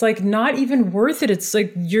 no, it's like not even worth it. It's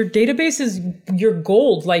like your database is your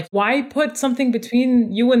gold. Like, why put something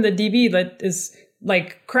between you and the DB that is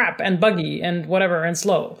like crap and buggy and whatever and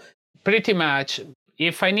slow? Pretty much.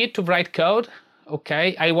 If I need to write code,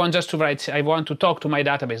 okay, I want to talk to my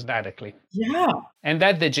database directly. Yeah. And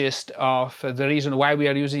that's the gist of the reason why we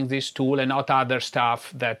are using this tool and not other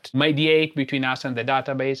stuff that mediate between us and the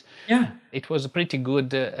database. Yeah. It was a pretty good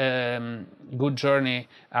journey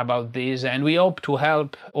about this. And we hope to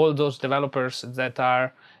help all those developers that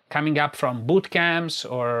are coming up from boot camps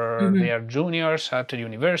or they are juniors at the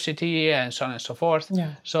university and so on and so forth,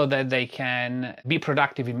 so that they can be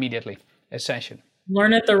productive immediately, essentially.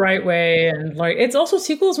 Learn it the right way. And like, it's also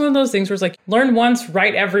SQL is one of those things where it's like, learn once,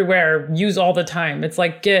 write everywhere, use all the time. It's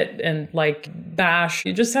like Git and like Bash.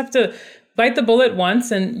 You just have to bite the bullet once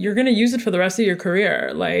and you're going to use it for the rest of your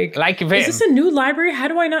career. Like Vim. Is this a new library? How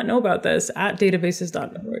do I not know about this?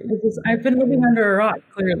 @databases.org. I've been living under a rock,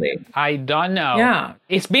 clearly. I don't know. Yeah.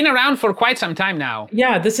 It's been around for quite some time now.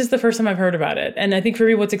 Yeah, this is the first time I've heard about it. And I think for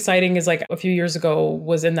me, what's exciting is like a few years ago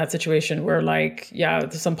was in that situation where like,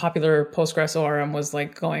 some popular Postgres ORM was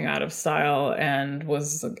like going out of style and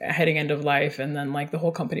was heading end of life. And then like the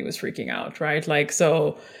whole company was freaking out, right? Like,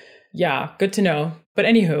 so yeah, good to know. But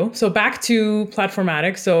anywho, so back to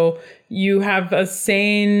Platformatic. So you have a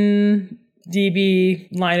sane DB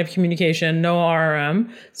line of communication, no RRM.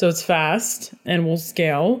 So it's fast and will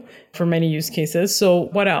scale for many use cases. So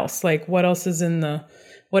what else? Like what else is in the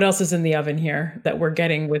oven here that we're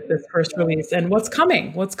getting with this first release? And what's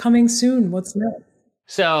coming? What's coming soon? What's next?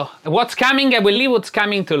 So what's coming, I will leave what's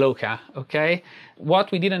coming to Luca, okay?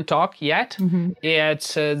 What we didn't talk yet,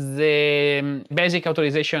 it's the basic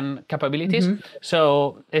authorization capabilities.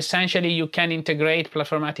 So essentially you can integrate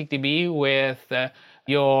Platformatic DB with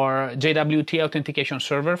your JWT authentication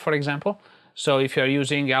server, for example. So if you're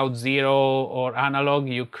using Auth0 or Analog,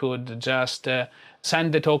 you could just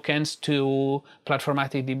send the tokens to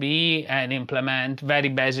Platformatic DB and implement very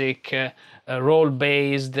basic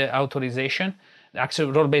role-based authorization.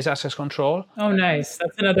 role-based access control. Oh, nice.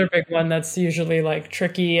 That's another big one that's usually like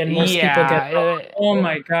tricky and most people get wrong. Oh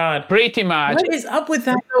my God. Pretty much. What is up with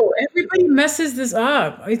that though? Everybody messes this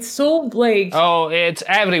up. It's so like... Oh, it's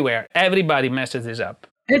everywhere. Everybody messes this up.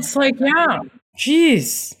 It's like, yeah,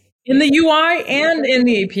 geez. In the UI and in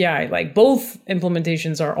the API, like both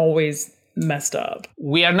implementations are always messed up.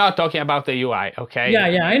 We are not talking about the UI, okay?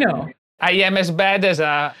 Yeah, I know. I am as bad as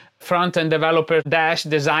a front-end developer dash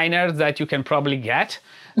designer that you can probably get.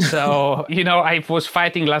 So, I was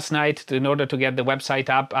fighting last night in order to get the website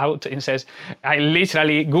up out. And says, I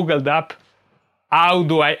literally Googled up, how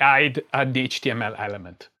do I hide an HTML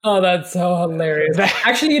element? Oh, that's so hilarious.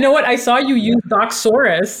 Actually, you know what? I saw you use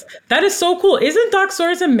Doxorus. That is so cool. Isn't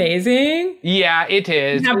Doxorus amazing? Yeah, it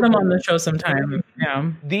is. We have them on the show sometime.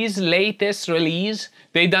 Yeah. These latest release,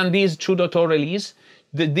 they done this 2.0 release.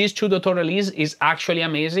 This 2.0 release is actually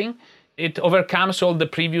amazing. It overcomes all the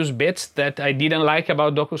previous bits that I didn't like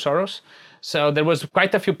about Docusaurus. So there was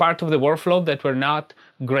quite a few parts of the workflow that were not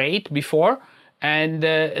great before. And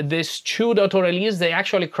this 2.0 release, they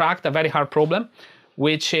actually cracked a very hard problem,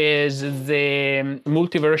 which is the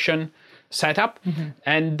multi-version setup. Mm-hmm.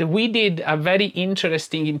 And we did a very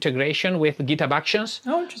interesting integration with GitHub Actions.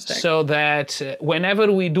 Oh, interesting. So that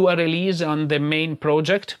whenever we do a release on the main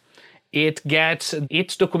project, it gets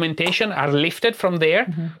its documentation are lifted from there,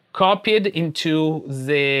 mm-hmm. copied into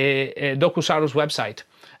the Docusaurus website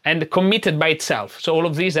and committed by itself. So all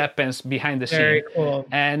of this happens behind the scene. Very cool.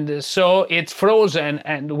 And so it's frozen,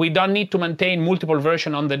 and we don't need to maintain multiple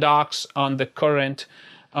versions on the docs on the current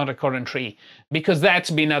tree, because that's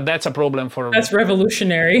a problem for. That's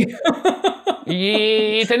revolutionary.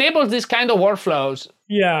 It enables this kind of workflows.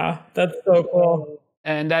 Yeah, that's so cool.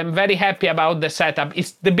 And I'm very happy about the setup.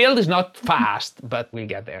 The build is not fast, but we'll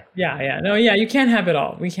get there. Yeah. You can't have it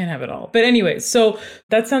all. We can't have it all. But anyway, so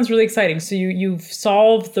that sounds really exciting. So you've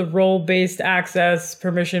solved the role-based access,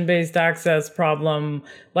 permission-based access problem.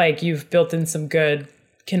 Like you've built in some good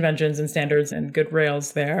conventions and standards and good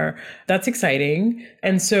rails there. That's exciting.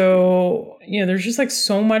 And so, there's just like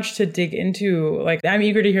so much to dig into. Like, I'm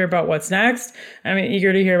eager to hear about what's next. I'm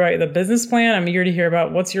eager to hear about the business plan. I'm eager to hear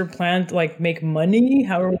about what's your plan to like make money.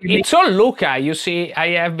 How are we? It's all Luca. You see,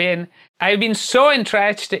 I've been so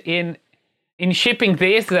interested in shipping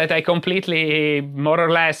this that I completely more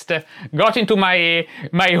or less got into my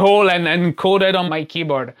hole and coded on my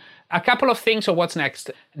keyboard. A couple of things of what's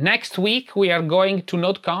next. Next week, we are going to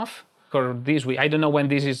NodeConf, or this week. I don't know when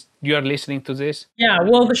you are listening to this. Yeah,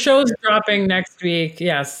 well, the show's dropping next week,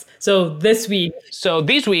 yes. So this week. So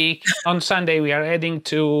this week, on Sunday, we are heading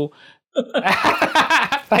to...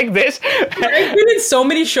 like this. I've been in so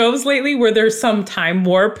many shows lately where there's some time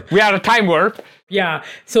warp. We are a time warp. Yeah.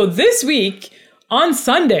 So this week, on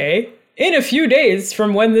Sunday, in a few days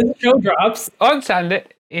from when this show drops. On Sunday...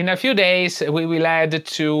 In a few days, we will head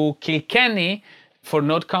to Kilkenny for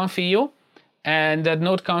NodeConf EU. And at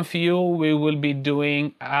NodeConf EU, we will be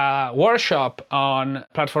doing a workshop on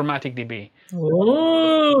Platformatic DB.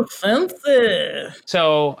 Oh, fancy.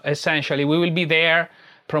 So essentially, we will be there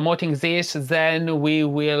promoting this. Then we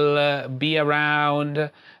will be around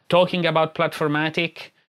talking about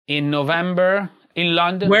Platformatic in November. In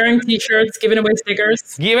London. Wearing t-shirts, giving away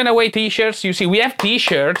stickers. Giving away t-shirts. You see, we have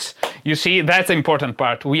t-shirts. You see, that's the important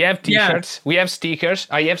part. We have t-shirts. Yeah. We have stickers.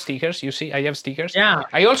 I have stickers. You see, I have stickers. Yeah.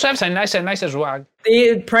 I also have some nice swag.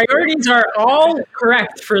 The priorities are all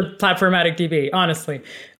correct for Platformatic DB, honestly.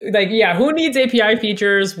 Like, yeah, who needs API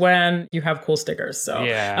features when you have cool stickers? So,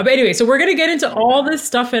 yeah. But anyway, so we're going to get into all this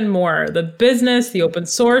stuff and more. The business, the open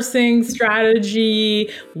sourcing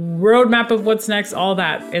strategy, roadmap of what's next, all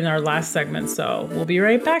that in our last segment. So we'll be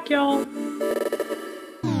right back, y'all.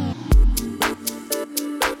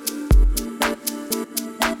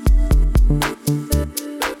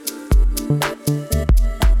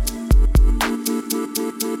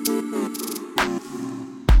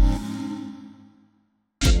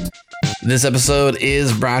 This episode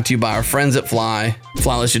is brought to you by our friends at Fly.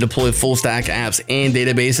 Fly lets you deploy full stack apps and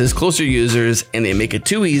databases close to your users, and they make it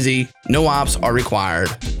too easy. No ops are required.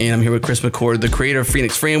 And I'm here with Chris McCord, the creator of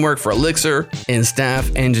Phoenix Framework for Elixir and staff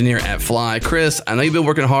engineer at Fly. Chris, I know you've been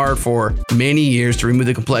working hard for many years to remove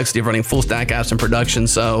the complexity of running full stack apps in production.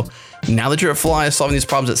 So now that you're at Fly solving these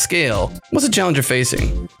problems at scale, what's the challenge you're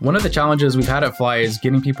facing? One of the challenges we've had at Fly is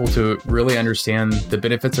getting people to really understand the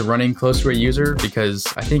benefits of running close to a user, because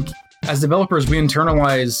I think As developers, we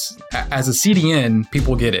internalize, as a CDN,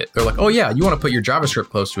 people get it. They're like, oh yeah, you want to put your JavaScript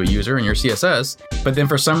close to a user and your CSS. But then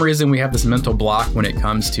for some reason, we have this mental block when it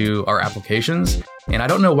comes to our applications. And I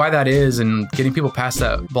don't know why that is. And getting people past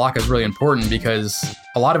that block is really important because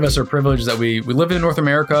a lot of us are privileged that we live in North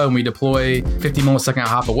America and we deploy 50 millisecond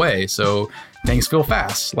hop away. So things feel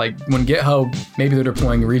fast. Like when GitHub, maybe they're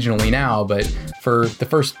deploying regionally now, but for the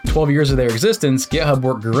first 12 years of their existence, GitHub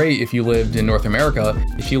worked great if you lived in North America.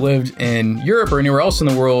 If you lived in Europe or anywhere else in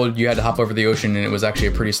the world, you had to hop over the ocean and it was actually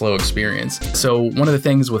a pretty slow experience. So one of the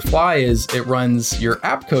things with Fly is it runs your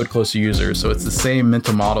app code close to users. So it's the same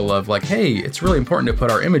mental model of like, hey, it's really important to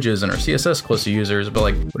put our images and our CSS close to users, but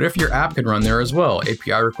like, what if your app could run there as well?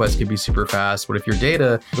 API requests could be super fast. What if your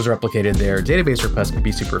data was replicated there? Database requests could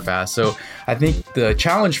be super fast. So I think the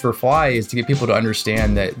challenge for Fly is to get people to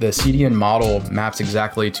understand that the CDN model maps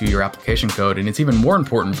exactly to your application code. And it's even more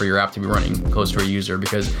important for your app to be running close to a user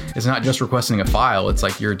because it's not just requesting a file. It's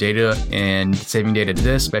like your data and saving data to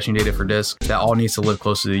disk, fetching data for disk. That all needs to live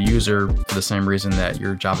close to the user for the same reason that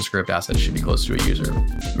your JavaScript assets should be close to a user.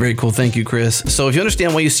 Very cool. Thank you, Chris. So if you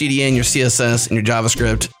understand why you CDN your CSS and your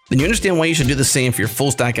JavaScript, then you understand why you should do the same for your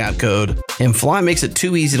full stack app code. And Fly makes it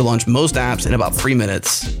too easy to launch most apps in about 3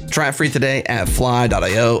 minutes. Try it free today at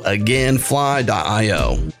fly.io. Again,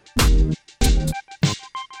 fly.io.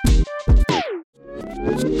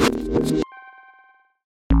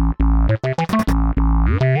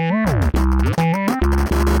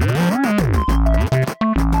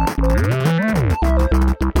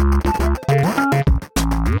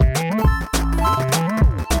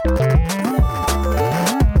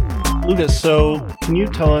 Lucas, so can you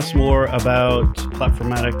tell us more about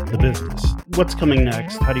Platformatic, the business? What's coming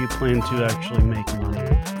next? How do you plan to actually make money?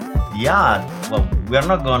 Yeah, well, we're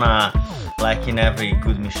not gonna, like in every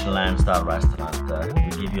good Michelin star restaurant,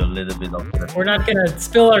 we give you a little bit of We're not gonna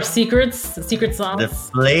spill our secrets, the secret sauce. the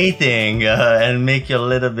plating and make you a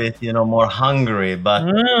little bit, more hungry. But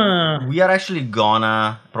we are actually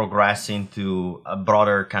gonna progress into a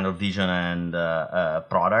broader kind of vision and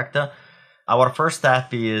product. Our first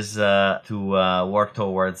step is to work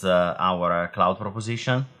towards our cloud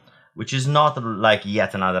proposition, which is not like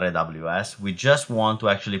yet another AWS. We just want to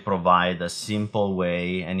actually provide a simple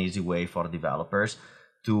way, an easy way for developers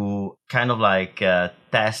to kind of like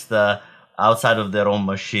test outside of their own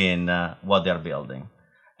machine what they're building.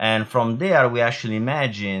 And from there, we actually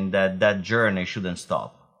imagine that journey shouldn't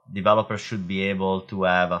stop. Developers should be able to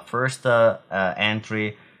have a first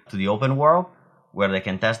entry to the open world, where they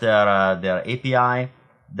can test their API,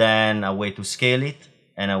 then a way to scale it,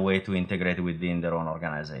 and a way to integrate it within their own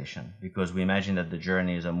organization. Because we imagine that the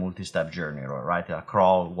journey is a multi-step journey, right? A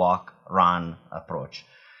crawl, walk, run approach.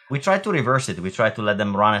 We try to reverse it. We try to let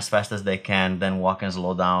them run as fast as they can, then walk and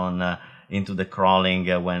slow down into the crawling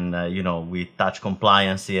when we touch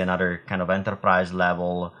compliancy and other kind of enterprise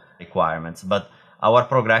level requirements. But our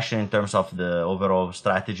progression in terms of the overall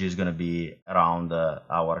strategy is going to be around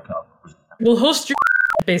our cloud. We'll host your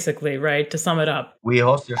basically, right? To sum it up. We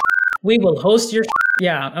host your We will host your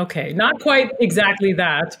yeah, okay. Not quite exactly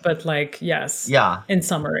that, but like, yes. Yeah. In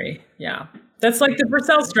summary, yeah. That's like the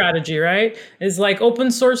Vercel strategy, right? Is like open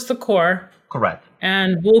source the core. Correct.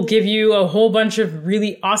 And we'll give you a whole bunch of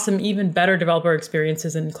really awesome, even better developer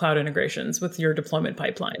experiences and cloud integrations with your deployment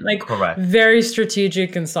pipeline. Like, correct. Very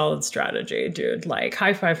strategic and solid strategy, dude. Like,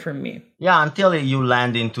 high five from me. Yeah, until you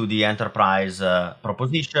land into the enterprise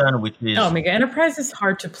proposition, which is... Oh, Mega, enterprise is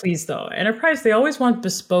hard to please, though. Enterprise, they always want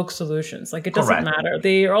bespoke solutions. Like, it doesn't matter.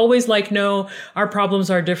 They're always like, no, our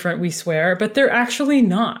problems are different, we swear. But they're actually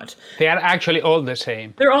not. They are actually all the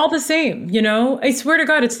same. They're all the same, I swear to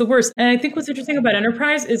God, it's the worst. And I think what's interesting about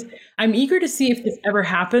enterprise is I'm eager to see if this ever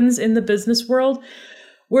happens in the business world,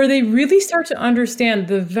 where they really start to understand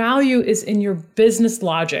the value is in your business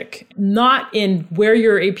logic, not in where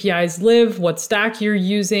your APIs live, what stack you're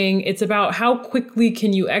using. It's about how quickly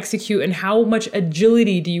can you execute and how much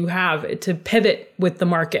agility do you have to pivot with the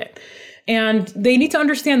market. And they need to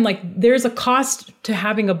understand, like, there's a cost to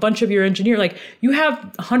having a bunch of your engineer. Like, you have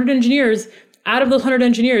 100 engineers. Out of those 100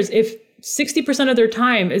 engineers, if 60% of their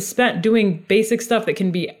time is spent doing basic stuff that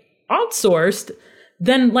can be outsourced,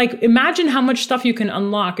 then like imagine how much stuff you can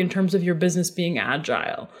unlock in terms of your business being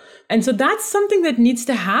agile. And so that's something that needs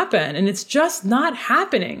to happen. And it's just not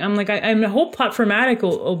happening. I'm like, I hope Platformatic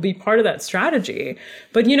will be part of that strategy.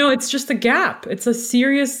 But, it's just a gap. It's a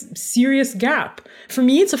serious gap. For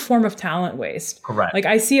me, it's a form of talent waste. Correct. Like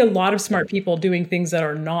I see a lot of smart people doing things that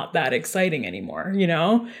are not that exciting anymore,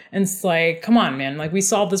 And it's like, come on, man. Like we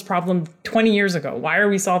solved this problem 20 years ago. Why are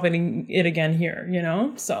we solving it again here,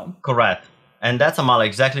 So. Correct. And that's Amal,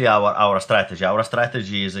 exactly our strategy. Our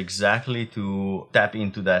strategy is exactly to tap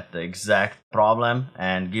into that exact problem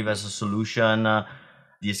and give us a solution,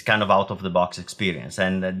 this kind of out of the box experience.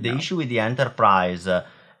 And the issue with the enterprise,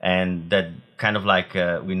 and that kind of like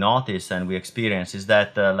we notice and we experience, is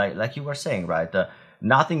that like you were saying, right?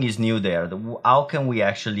 Nothing is new there. How can we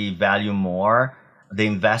actually value more the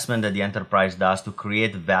investment that the enterprise does to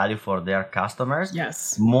create value for their customers,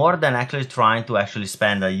 Yes, more than actually trying to actually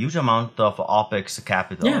spend a huge amount of OpEx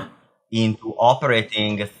capital into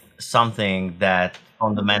operating something that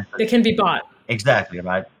fundamentally it can be bought. Exactly,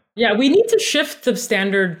 right? Yeah, we need to shift the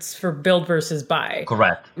standards for build versus buy.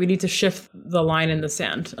 Correct. We need to shift the line in the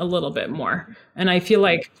sand a little bit more. And I feel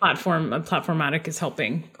like Platformatic is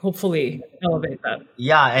helping, hopefully, elevate that.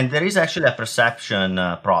 Yeah, and there is actually a perception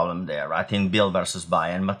problem there, right? In build versus buy.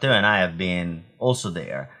 And Matteo and I have been also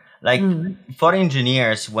there. Like for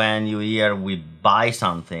engineers, when you hear we buy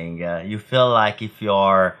something, you feel like if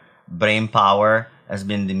your brain power has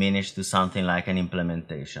been diminished to something like an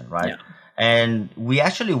implementation, right? Yeah. And we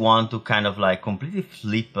actually want to kind of like completely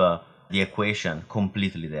flip the equation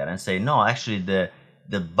completely there and say, no, actually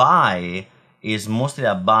the buy is mostly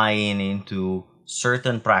a buy-in into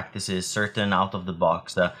certain practices, certain out of the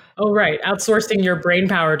box. Oh, right. Outsourcing your brain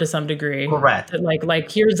power to some degree. Correct. Like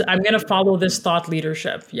I'm going to follow this thought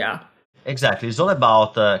leadership. Yeah. Exactly. It's all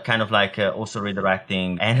about kind of like also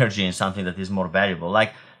redirecting energy in something that is more valuable.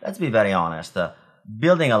 Like, let's be very honest,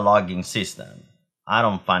 building a logging system, I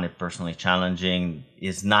don't find it personally challenging.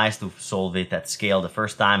 It's nice to solve it at scale the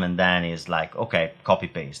first time, and then it's like, okay, copy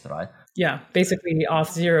paste, right? Yeah. Basically,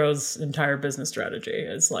 Auth0's entire business strategy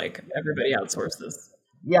is like everybody outsources.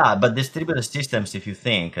 Yeah, but distributed systems, if you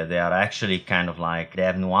think, they are actually kind of like, they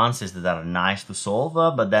have nuances that are nice to solve,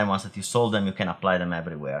 but then once that you solve them, you can apply them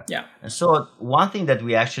everywhere. Yeah. And so one thing that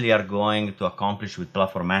we actually are going to accomplish with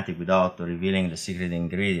Platformatic, without revealing the secret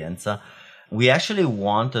ingredients, we actually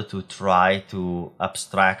wanted to try to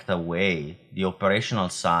abstract away the operational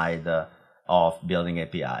side of building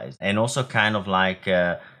APIs, and also kind of like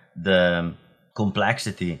the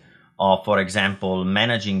complexity of, for example,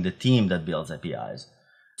 managing the team that builds APIs.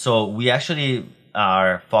 So we actually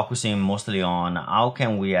are focusing mostly on how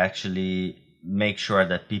can we actually make sure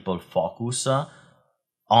that people focus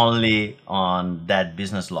only on that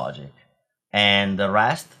business logic, and the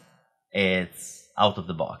rest, it's out of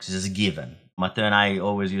the box. It's a given. Matteo and I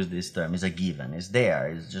always use this term. It's a given. It's there.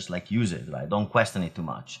 It's just like use it, right? Don't question it too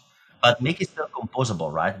much, but make it still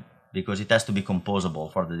composable, right? Because it has to be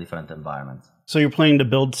composable for the different environments. So you're planning to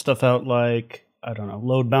build stuff out like, I don't know,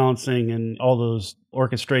 load balancing and all those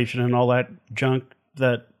orchestration and all that junk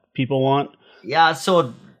that people want? Yeah,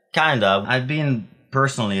 so kind of. I've been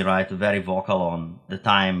personally, right, very vocal on the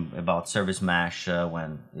time about service mesh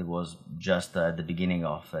when it was just at the beginning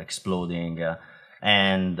of exploding.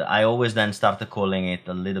 And I always then started calling it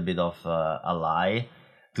a little bit of a lie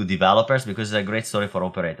to developers, because it's a great story for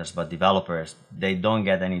operators, but developers, they don't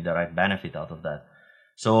get any direct benefit out of that.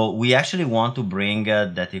 So we actually want to bring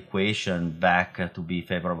that equation back to be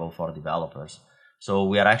favorable for developers. So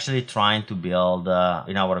we are actually trying to build,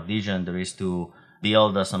 in our vision, there is to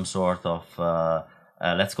build some sort of,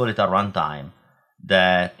 let's call it a runtime,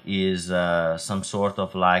 that is some sort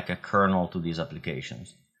of like a kernel to these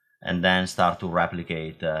applications, and then start to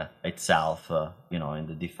replicate itself, in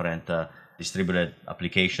the different distributed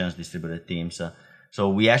applications, distributed teams. So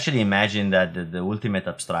we actually imagine that the ultimate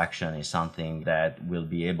abstraction is something that will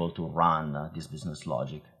be able to run this business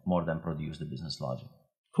logic more than produce the business logic.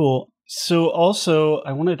 Cool. So also,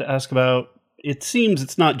 I wanted to ask about, it seems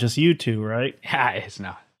it's not just you two, right? Yeah, it's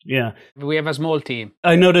not. Yeah. We have a small team.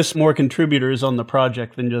 I noticed more contributors on the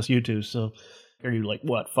project than just you two. So are you like,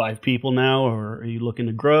 5 people now, or are you looking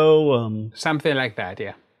to grow? Something like that,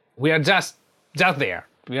 yeah. We are just there.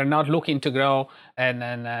 We are not looking to grow and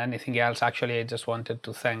anything else. Actually, I just wanted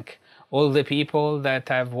to thank all the people that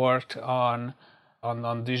have worked on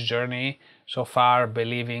this journey so far,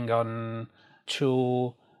 believing on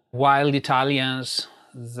 2 wild Italians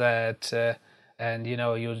that,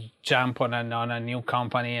 you jump on a new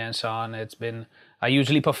company and so on. It's been a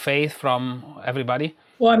huge leap of faith from everybody.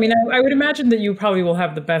 Well, I mean, I would imagine that you probably will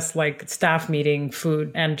have the best staff meeting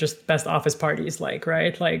food and just best office parties,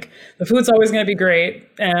 right? Like the food's always going to be great.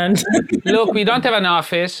 And look, we don't have an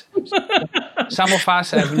office. Some of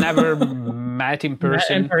us have never met in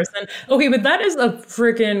person. Okay, but that is a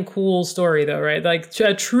freaking cool story though, right? Like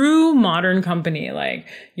a true modern company, like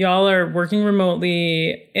y'all are working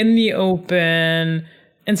remotely in the open,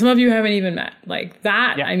 and some of you haven't even met. Like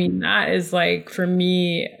that, yeah. I mean, that is like, for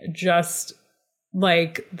me, just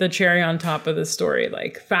like the cherry on top of the story,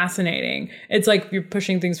 like fascinating. It's like you're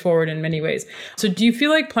pushing things forward in many ways. So do you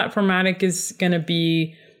feel like Platformatic is going to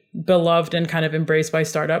be beloved and kind of embraced by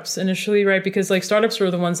startups initially, right? Because like startups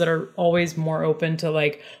are the ones that are always more open to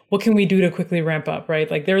like, what can we do to quickly ramp up,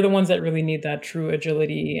 right? Like they're the ones that really need that true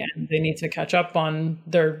agility and they need to catch up on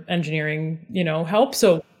their engineering, help.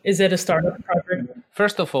 So is it a startup project?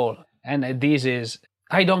 First of all, and this is,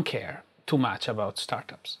 I don't care too much about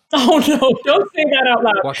startups. Oh no, don't say that out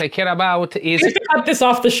loud. What I care about is... We have to cut this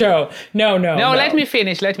off the show. No. Let me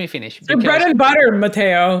finish. Your bread and butter,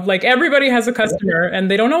 Matteo. Like everybody has a customer and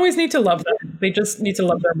they don't always need to love them. They just need to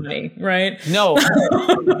love their money, right? No,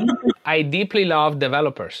 I deeply love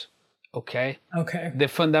developers. Okay. The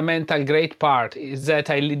fundamental great part is that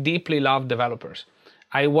I deeply love developers.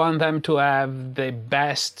 I want them to have the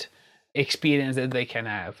best experience that they can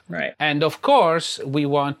have. Right. And of course, we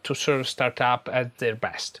want to serve startup at their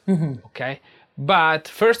best. Mm-hmm. Okay. But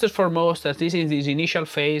first and foremost, at least in this initial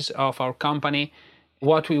phase of our company,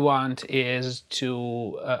 what we want is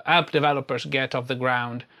to help developers get off the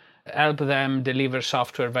ground, help them deliver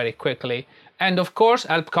software very quickly, and of course,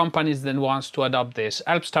 help companies that wants to adopt this,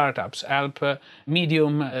 help startups, help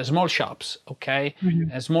medium, small shops, okay,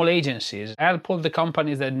 small agencies, help all the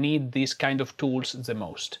companies that need these kind of tools the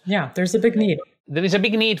most. Yeah, there's a big need. There is a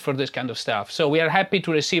big need for this kind of stuff. So we are happy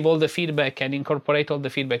to receive all the feedback and incorporate all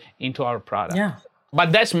the feedback into our product. Yeah.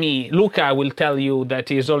 But that's me. Luca will tell you that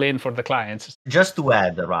he's all in for the clients. Just to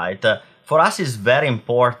add, right, for us it's very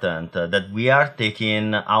important that we are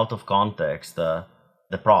taking out of context the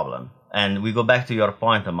problem. And we go back to your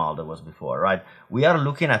point, Amal, that was before, right? We are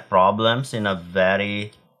looking at problems in a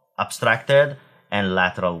very abstracted and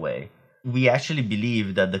lateral way. We actually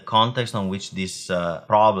believe that the context on which this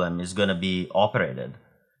problem is going to be operated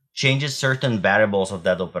changes certain variables of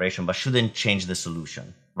that operation, but shouldn't change the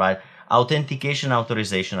solution, right? Authentication,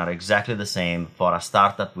 authorization are exactly the same for a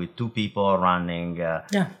startup with 2 people running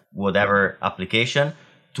whatever application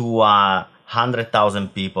to a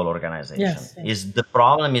 100,000 people organization. Yes. The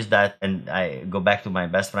problem is that, and I go back to my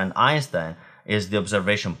best friend Einstein, is the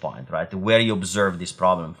observation point, right? Where you observe this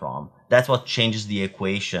problem from. That's what changes the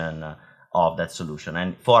equation of that solution.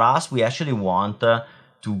 And for us, we actually want to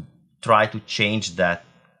try to change that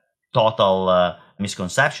total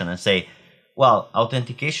misconception and say, well,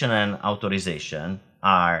 authentication and authorization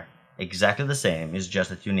are exactly the same. It's just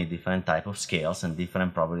that you need different type of scales and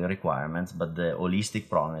different probably requirements, but the holistic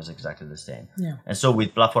problem is exactly the same. Yeah. And so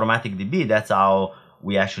with Platformatic DB, that's how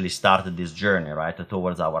we actually started this journey, right,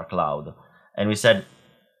 towards our cloud. And we said,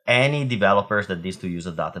 any developers that needs to use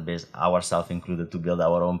a database, ourselves included, to build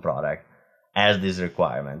our own product, has these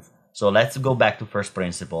requirements. So let's go back to first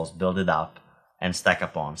principles, build it up, and stack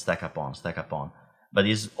upon. But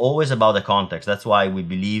it's always about the context. That's why we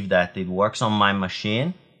believe that it works on my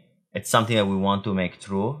machine. It's something that we want to make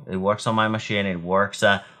true. It works on my machine. It works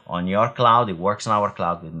on your cloud. It works on our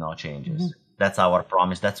cloud with no changes. Mm-hmm. That's our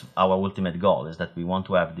promise. That's our ultimate goal, is that we want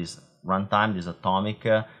to have this runtime, this atomic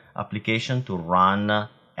application to run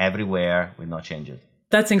everywhere with no changes.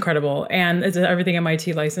 That's incredible. And is it everything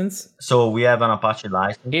MIT license? So we have an Apache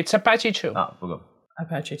license. It's Apache 2. Oh, we'll go.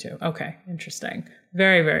 Apache 2. Okay, interesting.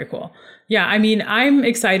 Very, very cool. Yeah, I mean, I'm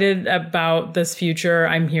excited about this future.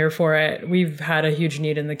 I'm here for it. We've had a huge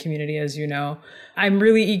need in the community, as you know. I'm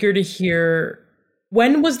really eager to hear,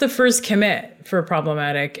 when was the first commit for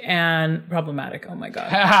Problematic? Oh my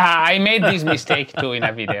God. I made this mistake too in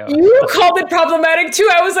a video. You called it Problematic too.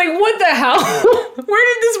 I was like, what the hell?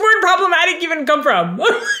 Where did this word problematic even come from?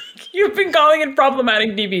 You've been calling it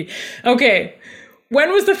Problematic DB. Okay.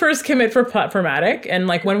 When was the first commit for Platformatic? And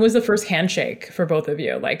like, when was the first handshake for both of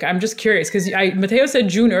you? Like, I'm just curious because Matteo said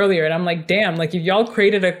June earlier, and I'm like, damn, like if y'all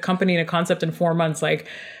created a company and a concept in 4 months, like,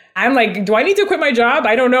 I'm like, do I need to quit my job?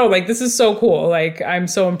 I don't know. Like, this is so cool. Like, I'm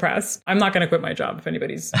so impressed. I'm not going to quit my job if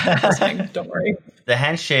anybody's listening. Don't worry. The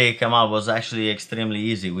handshake, Amal, was actually extremely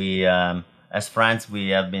easy. We, as friends,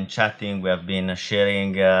 we have been chatting. We have been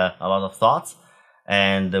sharing a lot of thoughts,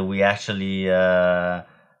 and we actually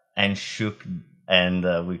shook.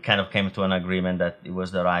 And we kind of came to an agreement that it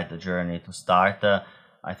was the right journey to start.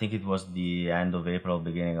 I think it was the end of April,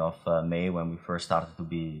 beginning of May, when we first started to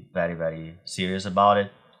be very, very serious about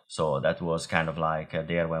it. So that was kind of like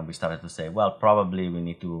there when we started to say, well, probably we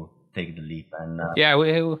need to take the leap. And yeah,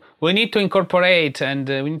 we need to incorporate, and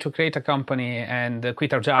we need to create a company and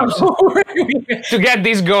quit our jobs to get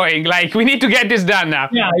this going. Like, we need to get this done now.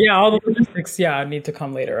 Yeah, all the logistics, need to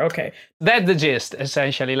come later. Okay. That's the gist,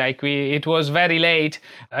 essentially. Like, it was very late.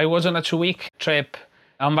 I was on a 2-week trip,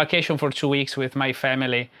 on vacation for 2 weeks with my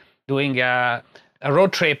family, doing a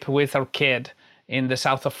road trip with our kid in the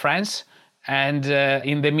south of France. And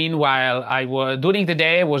in the meanwhile, I was during the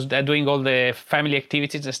day I was doing all the family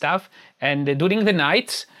activities and stuff, and during the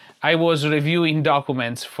nights I was reviewing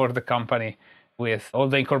documents for the company with all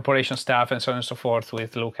the incorporation stuff and so on and so forth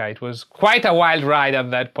with Luca. It was quite a wild ride at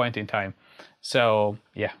that point in time. So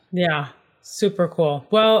yeah. Yeah. Super cool.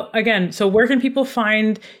 Well, again, so where can people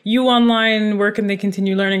find you online? Where can they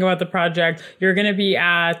continue learning about the project? You're going to be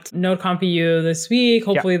at NodeConf EU this week.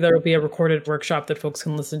 Hopefully there will be a recorded workshop that folks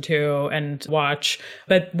can listen to and watch.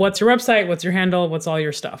 But what's your website? What's your handle? What's all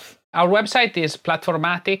your stuff? Our website is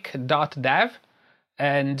platformatic.dev,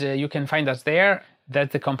 and you can find us there.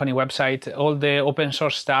 That's the company website. All the open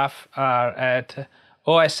source stuff are at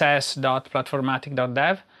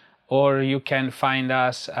oss.platformatic.dev. Or you can find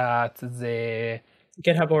us at the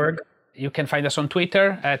GitHub.org. You can find us on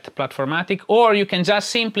Twitter at Platformatic, or you can just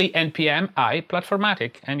simply npm I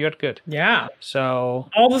Platformatic, and you're good. Yeah. So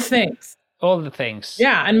all the things. All the things.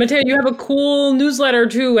 Yeah. And Matteo, you have a cool newsletter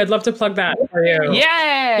too. I'd love to plug that for you.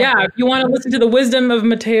 Yeah. Yeah. If you want to listen to the wisdom of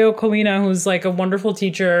Matteo Collina, who's like a wonderful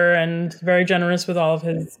teacher and very generous with all of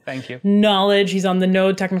his knowledge. He's on the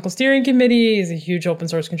Node Technical Steering Committee. He's a huge open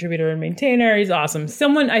source contributor and maintainer. He's awesome.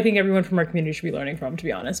 Someone I think everyone from our community should be learning from, to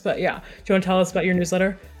be honest. But yeah. Do you want to tell us about your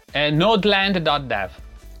newsletter? Nodeland.dev.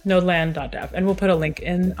 Nodeland.dev. And we'll put a link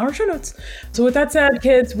in our show notes. So with that said,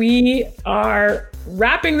 kids, we are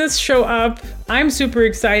wrapping this show up. I'm super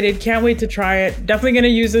excited. Can't wait to try it. Definitely going to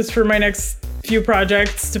use this for my next few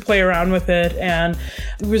projects to play around with it. And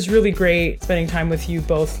it was really great spending time with you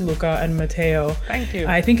both, Luca and Matteo. Thank you.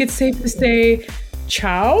 I think it's safe to say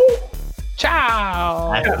ciao.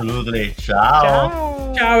 Ciao. Absolutely. Ciao.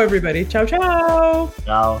 Ciao, ciao everybody. Ciao, ciao.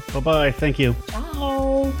 Ciao. Bye-bye. Thank you.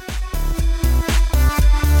 Ciao.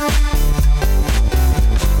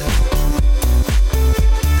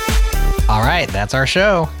 All right, that's our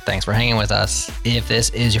show. Thanks for hanging with us. If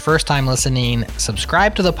this is your first time listening,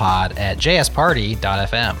 subscribe to the pod at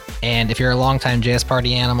jsparty.fm. And if you're a longtime JS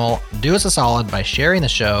Party animal, do us a solid by sharing the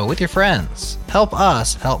show with your friends. Help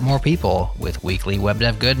us help more people with weekly web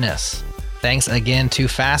dev goodness. Thanks again to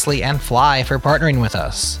Fastly and Fly for partnering with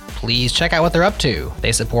us. Please check out what they're up to.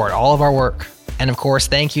 They support all of our work. And of course,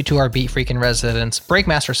 thank you to our beat freak in residence,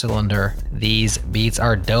 Breakmaster Cylinder. These beats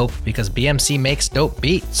are dope because BMC makes dope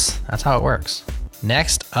beats. That's how it works.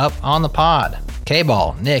 Next up on the pod,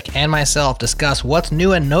 K-Ball, Nick, and myself discuss what's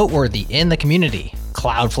new and noteworthy in the community.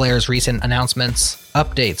 Cloudflare's recent announcements,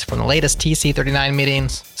 updates from the latest TC39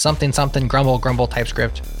 meetings, something grumble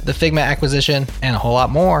TypeScript, the Figma acquisition, and a whole lot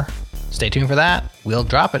more. Stay tuned for that. We'll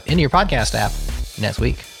drop it into your podcast app next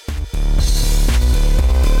week.